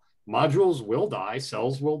while. Modules will die,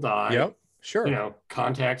 cells will die.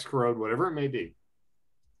 Contacts corrode, whatever it may be.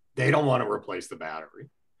 They don't want to replace the battery.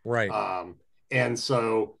 And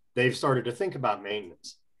so they've started to think about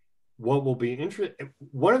maintenance. What will be interesting,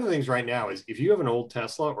 one of the things right now is if you have an old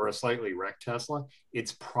Tesla or a slightly wrecked Tesla,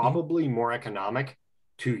 it's probably more economic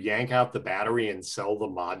to yank out the battery and sell the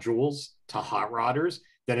modules to hot rodders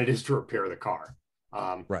than it is to repair the car.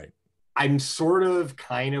 I'm sort of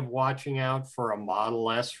kind of watching out for a Model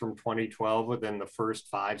S from 2012 within the first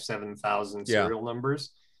 7,000 serial numbers,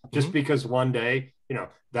 just because one day,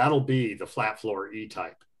 that'll be the flat floor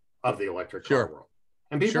E-type of the electric car world.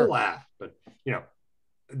 And people laugh, but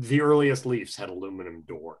the earliest Leafs had aluminum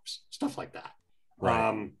doors, stuff like that.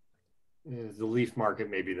 The Leaf market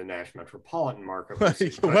may be the Nash Metropolitan market. We'll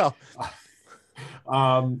see. Well,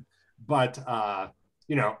 Um, but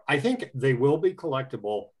I think they will be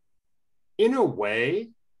collectible. In a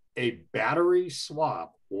way, a battery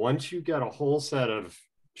swap, once you get a whole set of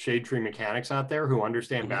shade tree mechanics out there who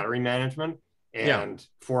understand battery management and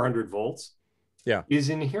 400 volts, is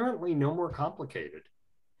inherently no more complicated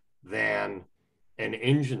than an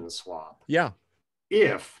engine swap. Yeah.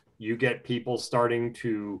 If you get people starting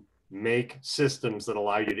to make systems that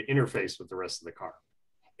allow you to interface with the rest of the car.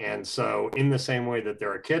 And so in the same way that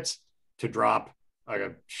there are kits to drop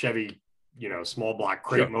a Chevy, small block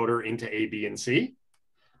crate motor into A, B, and C,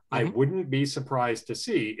 I wouldn't be surprised to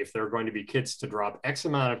see if there are going to be kits to drop X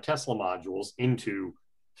amount of Tesla modules into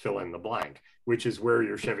fill in the blank, which is where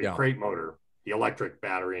your Chevy crate motor, the electric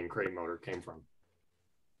battery and crate motor came from.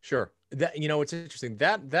 Sure. That, it's interesting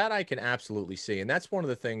that I can absolutely see. And that's one of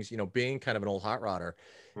the things, being kind of an old hot rodder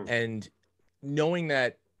and knowing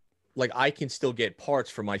that like I can still get parts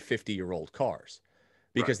for my 50-year-old cars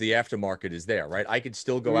because the aftermarket is there, right? I could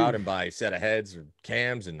still go out and buy a set of heads or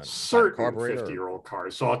cams and certain carburetor. 50-year-old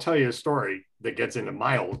cars. So I'll tell you a story that gets into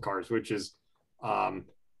my old cars, which is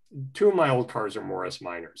two of my old cars are Morris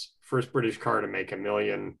Minors. First British car to make $1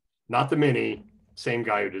 million, not the Mini, same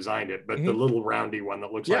guy who designed it, but the little roundy one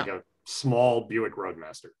that looks like a small Buick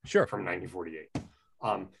Roadmaster from 1948.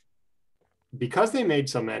 Because they made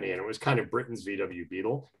so many and it was kind of Britain's VW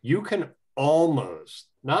Beetle, you can almost,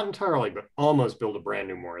 not entirely, but almost build a brand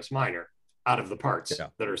new Morris Minor out of the parts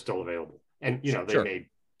that are still available. And, they made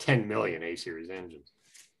 10 million A-series engines.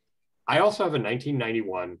 I also have a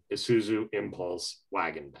 1991 Isuzu Impulse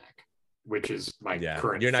wagon back, which is my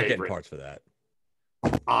current You're not favorite. getting parts for that.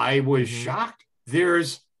 I was shocked.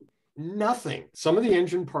 There's nothing. Some of the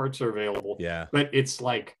engine parts are available. Yeah. But it's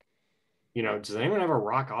like, does anyone have a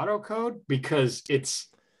Rock Auto code? Because it's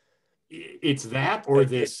that or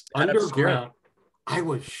this underground. I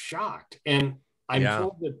was shocked. And I'm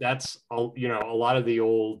told that that's, a lot of the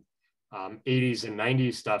old 80s and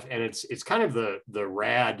 90s stuff. And it's kind of the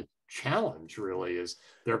rad challenge really is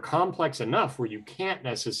they're complex enough where you can't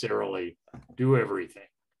necessarily do everything.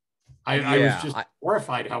 I was just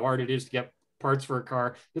horrified how hard it is to get parts for a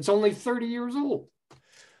car that's only 30 years old.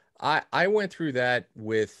 I went through that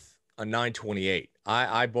with a 928.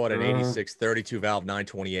 I bought an 86 32 valve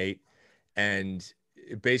 928 and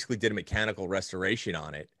basically did a mechanical restoration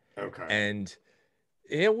on it. Okay. And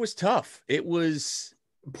it was tough. It was...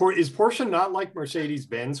 Is Porsche not like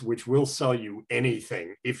Mercedes-Benz, which will sell you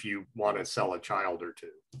anything if you want to sell a child or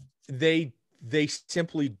two? They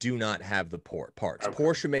simply do not have the parts. Okay.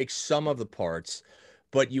 Porsche makes some of the parts,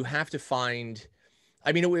 but you have to find...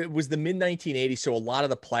 I mean, it was the mid-1980s, so a lot of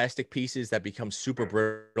the plastic pieces that become super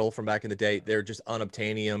brittle from back in the day, they're just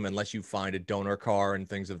unobtainium unless you find a donor car and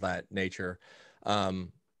things of that nature.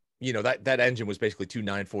 That engine was basically two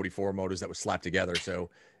 944 motors that was slapped together. So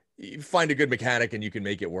you find a good mechanic and you can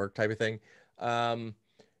make it work type of thing.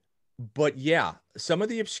 But yeah, some of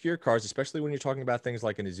the obscure cars, especially when you're talking about things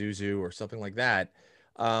like an Isuzu or something like that,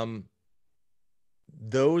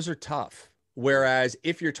 those are tough. Whereas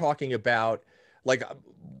if you're talking about, like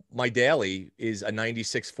my daily is a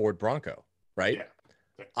 96 Ford Bronco, right?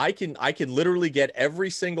 Yeah. I can literally get every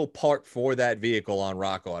single part for that vehicle on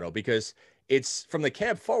Rock Auto because it's from the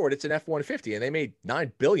cab forward, it's an F-150 and they made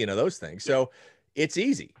 9 billion of those things. So it's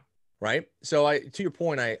easy, right? So to your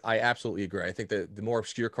point, I absolutely agree. I think that the more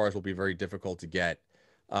obscure cars will be very difficult to get.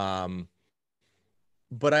 But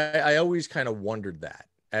I always kind of wondered that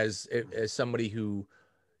as somebody who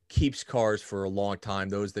keeps cars for a long time,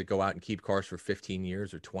 those that go out and keep cars for 15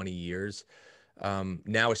 years or 20 years.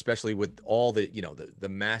 Now, especially with all the, the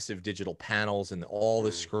massive digital panels and all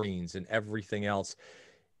the screens and everything else,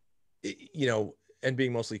 and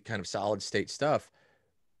being mostly kind of solid state stuff,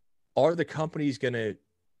 are the companies going to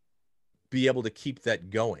be able to keep that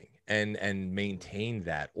going and maintain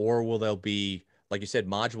that? Or will there be, like you said,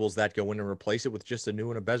 modules that go in and replace it with just a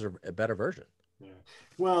new and a better version? Yeah.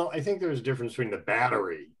 Well, I think there's a difference between the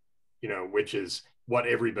battery, which is what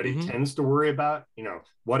everybody tends to worry about.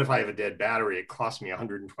 What if I have a dead battery? It costs me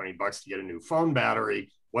 $120 to get a new phone battery.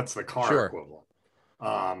 What's the car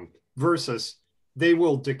equivalent? Versus they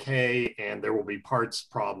will decay and there will be parts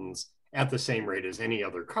problems at the same rate as any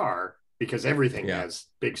other car because everything has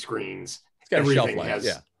big screens. Everything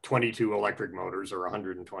has 22 electric motors or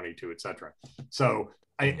 122, etc. So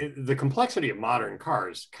the complexity of modern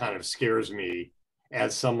cars kind of scares me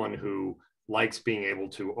as someone who likes being able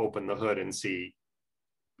to open the hood and see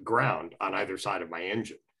ground on either side of my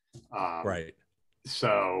engine. Right.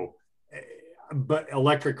 So, but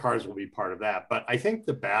electric cars will be part of that. But I think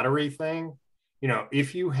the battery thing you know,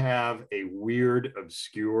 if you have a weird,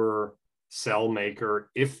 obscure cell maker,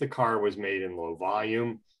 if the car was made in low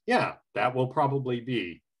volume, yeah, that will probably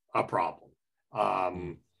be a problem.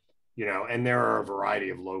 You know, and there are a variety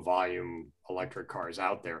of low volume electric cars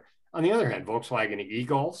out there. On the other hand, Volkswagen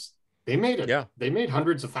e-Golfs, they made it. Yeah. They made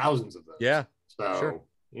hundreds of thousands of those. Yeah. So, Sure.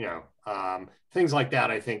 you know, things like that,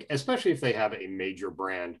 I think, especially if they have a major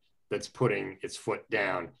brand that's putting its foot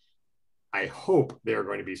down, I hope they're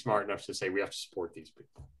going to be smart enough to say we have to support these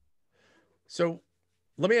people. So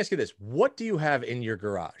let me ask you this. What do you have in your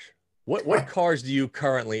garage? What cars do you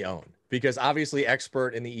currently own? Because obviously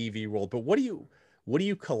expert in the EV world, but what do you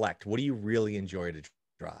collect? What do you really enjoy to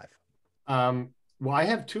drive? Well, I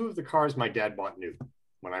have two of the cars my dad bought new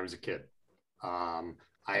when I was a kid. I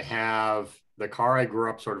have the car I grew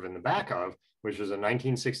up sort of in the back of, which was a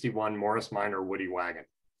 1961 Morris Minor Woody wagon,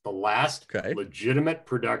 the last legitimate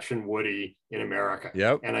production Woody in America.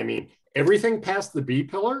 Yep. And I mean, everything past the B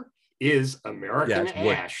pillar is American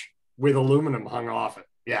ash with aluminum hung off it.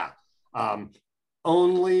 Yeah.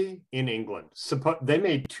 Only in England. They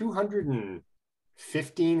made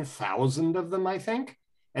 215,000 of them, I think,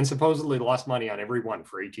 and supposedly lost money on every one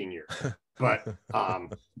for 18 years. But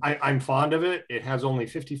I'm fond of it. It has only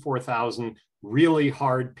 54,000 really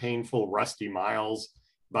hard, painful, rusty miles,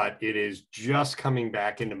 but it is just coming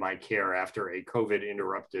back into my care after a COVID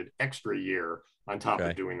interrupted extra year on top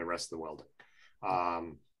of doing the rest of the welding.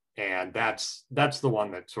 And that's the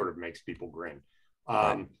one that sort of makes people grin.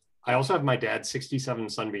 I also have my dad's 67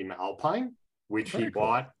 Sunbeam Alpine, which he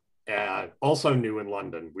bought also new in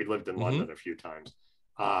London. We lived in London a few times.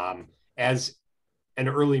 As an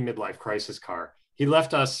early midlife crisis car. He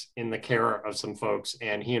left us in the care of some folks,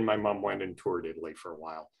 and he and my mom went and toured Italy for a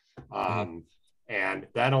while. And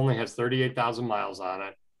that only has 38,000 miles on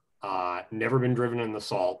it, never been driven in the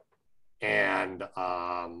salt. And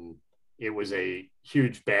it was a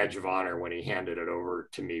huge badge of honor when he handed it over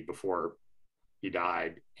to me before he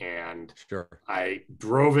died. And I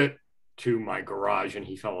drove it to my garage and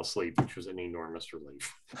he fell asleep, which was an enormous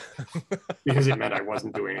relief because it meant I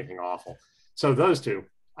wasn't doing anything awful. So those two.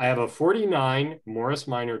 I have a 49 Morris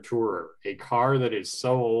Minor Tourer, a car that is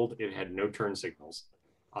so old it had no turn signals.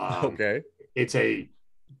 It's a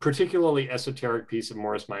particularly esoteric piece of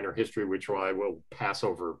Morris Minor history, which I will pass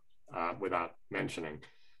over without mentioning.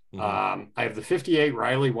 I have the 58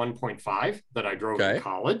 Riley 1.5 that I drove in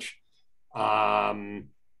college. The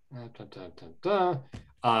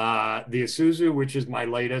Isuzu, which is my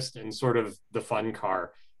latest and sort of the fun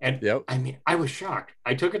car. And I mean, I was shocked.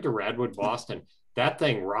 I took it to Radwood, Boston. That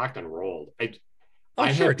thing rocked and rolled.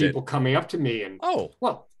 I had people coming up to me and,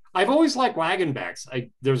 well, I've always liked wagon backs.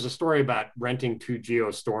 There's a story about renting 2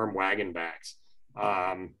 Geostorm wagon backs.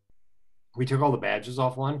 We took all the badges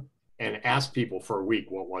off one and asked people for a week,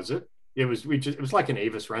 what was it? It was like an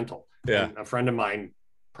Avis rental. And a friend of mine,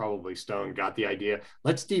 probably stoned, got the idea.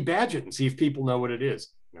 Let's debadge it and see if people know what it is.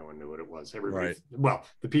 No one knew what it was. Everybody, well,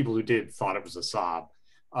 the people who did thought it was a Saab.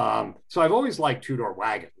 So I've always liked 2-door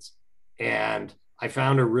wagons, and I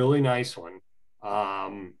found a really nice one.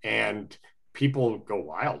 And people go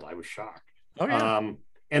wild. I was shocked. And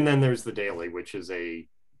then there's the Daily, which is a,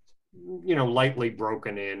 lightly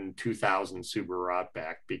broken in 2000 Subaru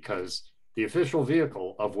Outback, because the official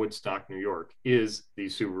vehicle of Woodstock, New York is the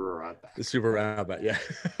Subaru Outback. The Subaru Outback, yeah.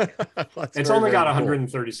 It's only got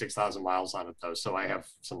 136,000 miles on it, though, so I have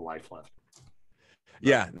some life left.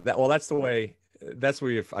 Yeah, that's the way. That's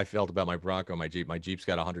where I felt about my Bronco, my Jeep. My Jeep's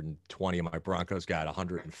got 120, and my Bronco's got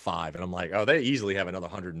 105, and I'm like, oh, they easily have another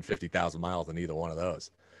 150,000 miles in either one of those,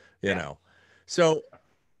 you know. So,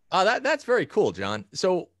 that's very cool, John.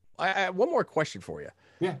 So, I one more question for you.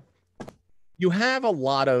 Yeah, you have a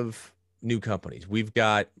lot of new companies. We've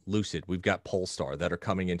got Lucid, we've got Polestar that are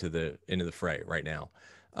coming into the fray right now.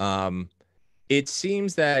 It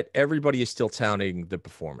seems that everybody is still touting the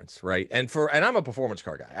performance, right? And I'm a performance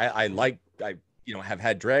car guy. I have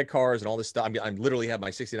had drag cars and all this stuff. I'm literally have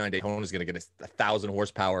my 69 Daytona is going to get a 1,000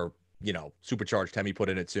 horsepower, supercharged Hemi put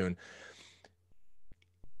in it soon.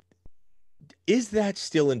 Is that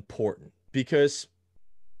still important? Because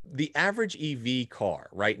the average EV car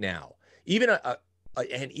right now, even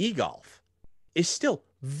an e-Golf, is still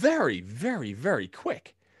very, very, very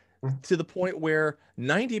quick, to the point where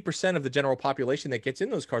 90% of the general population that gets in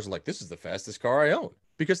those cars are like, this is the fastest car I own,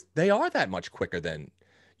 because they are that much quicker than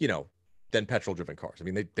petrol driven cars. I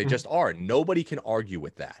mean, they just are. Nobody can argue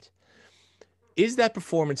with that. Is that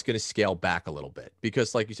performance going to scale back a little bit?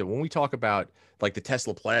 Because like you said, when we talk about like the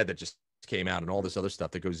Tesla Plaid that just came out and all this other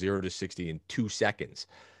stuff that goes 0 to 60 in 2 seconds,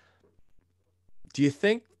 do you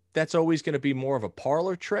think that's always going to be more of a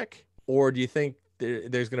parlor trick? Or do you think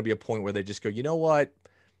there's going to be a point where they just go, you know what?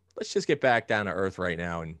 Let's just get back down to earth right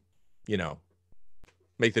now and, you know,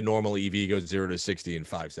 make the normal EV go 0 to 60 in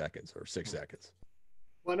 5 seconds or 6 seconds.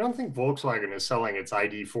 Well, I don't think Volkswagen is selling its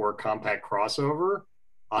ID4 compact crossover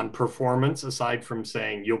on performance, aside from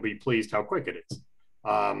saying you'll be pleased how quick it is.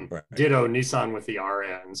 Right. Ditto Nissan with the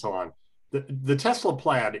Aria and so on. The Tesla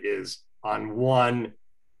Plaid is on one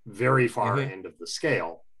very far end of the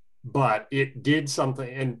scale, but it did something,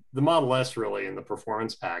 and the Model S really in the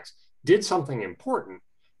performance packs did something important,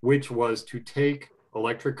 which was to take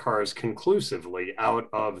electric cars conclusively out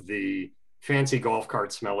of the fancy golf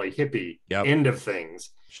cart smelly hippie end of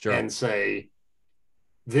things and say,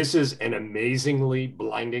 this is an amazingly,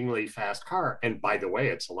 blindingly fast car. And by the way,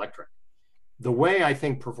 it's electric. The way I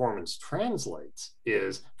think performance translates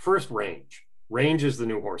is first range. Range is the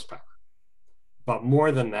new horsepower. But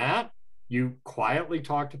more than that, you quietly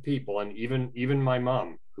talk to people, and even my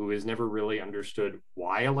mom, who has never really understood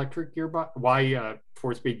why electric gearbox, why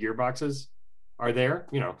 4-speed gearboxes are there.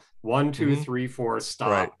 You know, 1, 2, 3, 4, stop.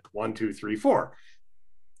 Right. 1, 2, 3, 4.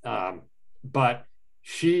 But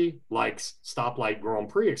she likes stoplight Grand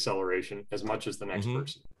Prix acceleration as much as the next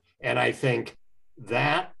person. And I think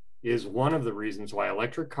that is one of the reasons why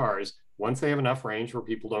electric cars, once they have enough range where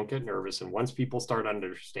people don't get nervous, and once people start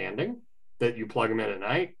understanding that you plug them in at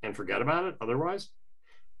night and forget about it otherwise,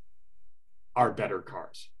 are better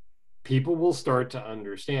cars. People will start to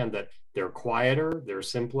understand that they're quieter, they're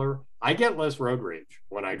simpler. I get less road rage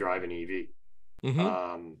when I drive an EV.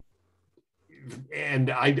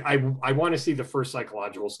 And I want to see the first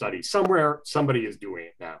psychological study. Somewhere, somebody is doing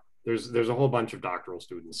it now. There's a whole bunch of doctoral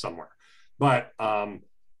students somewhere. But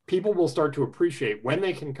people will start to appreciate when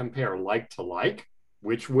they can compare like to like,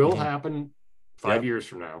 which will happen 5 years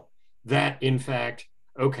from now, that in fact,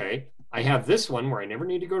 okay, I have this one where I never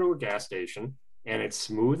need to go to a gas station, and it's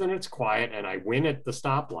smooth and it's quiet, and I win at the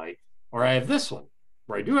stoplight. Or I have this one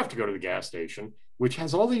where I do have to go to the gas station, which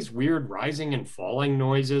has all these weird rising and falling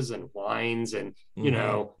noises and whines, and you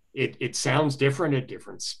know, it sounds different at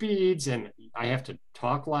different speeds, and I have to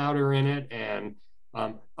talk louder in it. And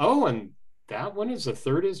and that one is a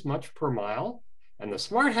third as much per mile. And the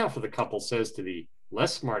smart half of the couple says to the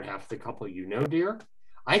less smart half of the couple, you know, dear,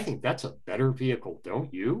 I think that's a better vehicle,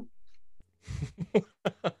 don't you?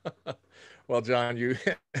 Well, John,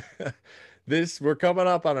 we're coming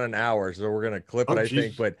up on an hour, so we're gonna clip it, I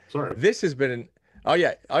think. But this has been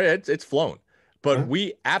it's flown. But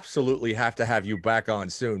we absolutely have to have you back on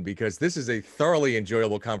soon, because this is a thoroughly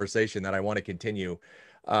enjoyable conversation that I want to continue.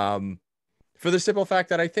 For the simple fact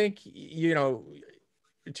that I think, you know,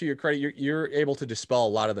 to your credit, you're able to dispel a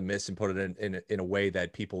lot of the myths and put it in a way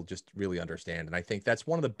that people just really understand. And I think that's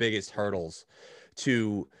one of the biggest hurdles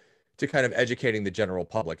to kind of educating the general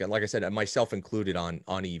public. And like I said, myself included on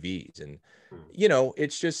EVs. And, you know,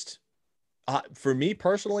 it's just, for me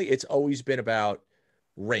personally, it's always been about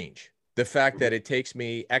range. The fact that it takes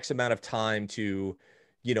me X amount of time to,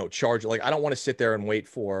 you know, charge. Like, I don't want to sit there and wait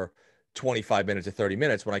for 25 minutes to 30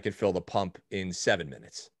 minutes when I could fill the pump in 7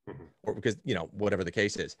 minutes, or because, you know, whatever the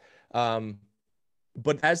case is.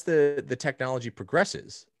 But as the technology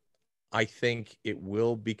progresses, I think it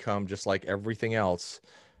will become just like everything else.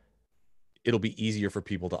 It'll be easier for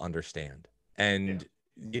people to understand. And,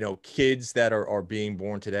 you know, kids that are being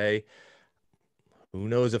born today, who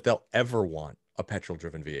knows if they'll ever want a petrol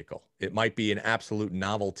driven vehicle. It might be an absolute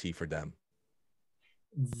novelty for them.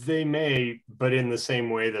 They may, but in the same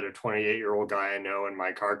way that a 28-year-old guy I know in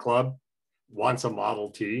my car club wants a Model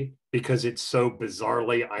T because it's so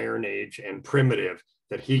bizarrely Iron Age and primitive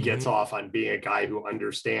that he gets off on being a guy who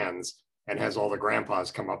understands and has all the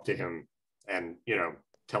grandpas come up to him and, you know,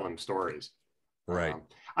 tell him stories. Right.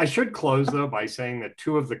 I should close, though, by saying that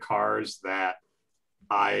two of the cars that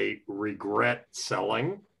I regret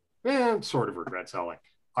selling, sort of regret selling,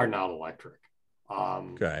 are not electric.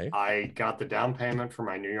 I got the down payment for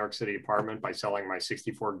my New York City apartment by selling my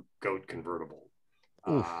 64 Goat convertible.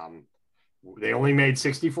 They only made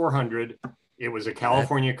 6,400. It was a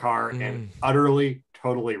California car and utterly,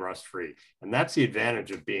 totally rust free. And that's the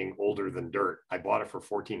advantage of being older than dirt. I bought it for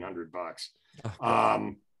 $1,400.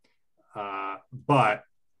 But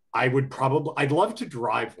I'd love to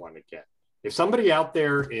drive one again. If somebody out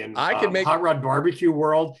there in Hot Rod Barbecue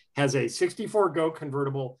world has a 64 Goat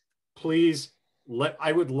convertible, please.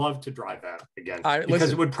 I would love to drive that again,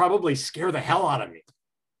 because it would probably scare the hell out of me.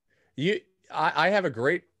 I have a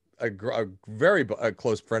very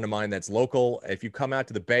close friend of mine that's local. If you come out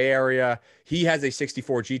to the Bay Area, he has a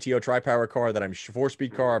 64 GTO tri-power car that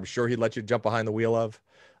 4-speed car. I'm sure he'd let you jump behind the wheel of.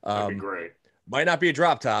 That'd be great. Might not be a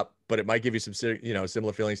drop top, but it might give you some, you know,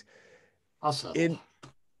 similar feelings. I'll settle.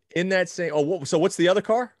 In that same, so what's the other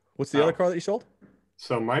car? What's the other car that you sold?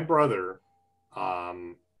 So my brother,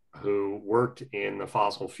 who worked in the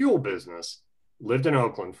fossil fuel business, lived in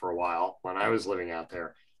Oakland for a while when I was living out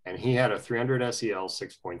there, and he had a 300 SEL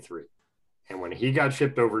 6.3. And when he got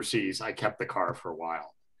shipped overseas, I kept the car for a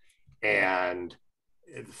while. And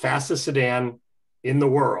the fastest sedan in the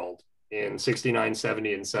world in 69,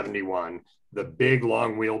 70, and 71, the big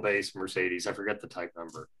long wheelbase Mercedes, I forget the type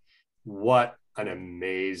number. What an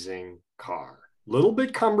amazing car. Little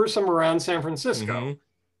bit cumbersome around San Francisco,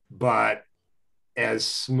 but as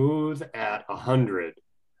smooth at 100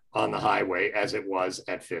 on the highway as it was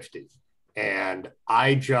at 50. And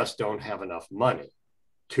I just don't have enough money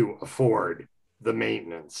to afford the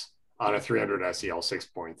maintenance on a 300 SEL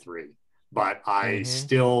 6.3. But I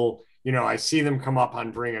still, you know, I see them come up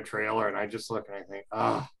on Bring a Trailer and I just look and I think,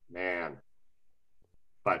 oh, man.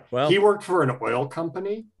 But he worked for an oil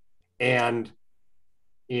company, and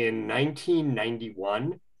in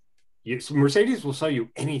 1991, Mercedes will sell you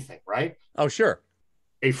anything, right? Oh, sure.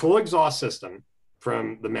 A full exhaust system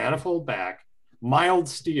from the manifold back, mild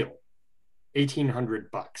steel,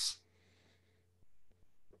 $1,800.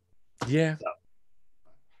 Yeah. So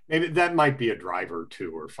maybe that might be a driver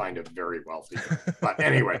too, or find a very wealthy. But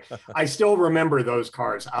anyway, I still remember those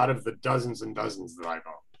cars out of the dozens and dozens that I've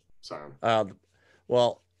owned. So,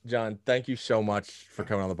 well, John, thank you so much for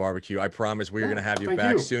coming on the barbecue. I promise we're going to have you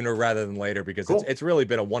back sooner rather than later, because it's really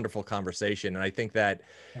been a wonderful conversation. And I think that,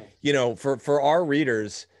 you know, for our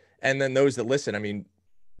readers and then those that listen, I mean,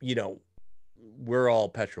 you know, we're all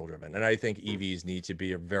petrol driven, and I think EVs need to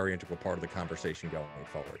be a very integral part of the conversation going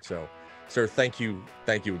forward. So, sir, thank you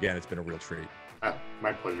again. It's been a real treat.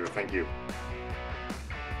 My pleasure. Thank you.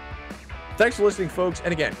 Thanks for listening, folks.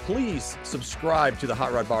 And again, please subscribe to the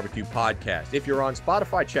Hot Rod Barbecue podcast. If you're on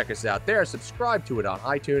Spotify, check us out there. Subscribe to it on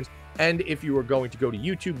iTunes. And if you are going to go to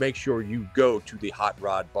YouTube, make sure you go to the Hot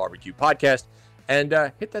Rod Barbecue podcast and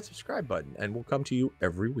hit that subscribe button, and we'll come to you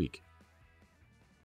every week.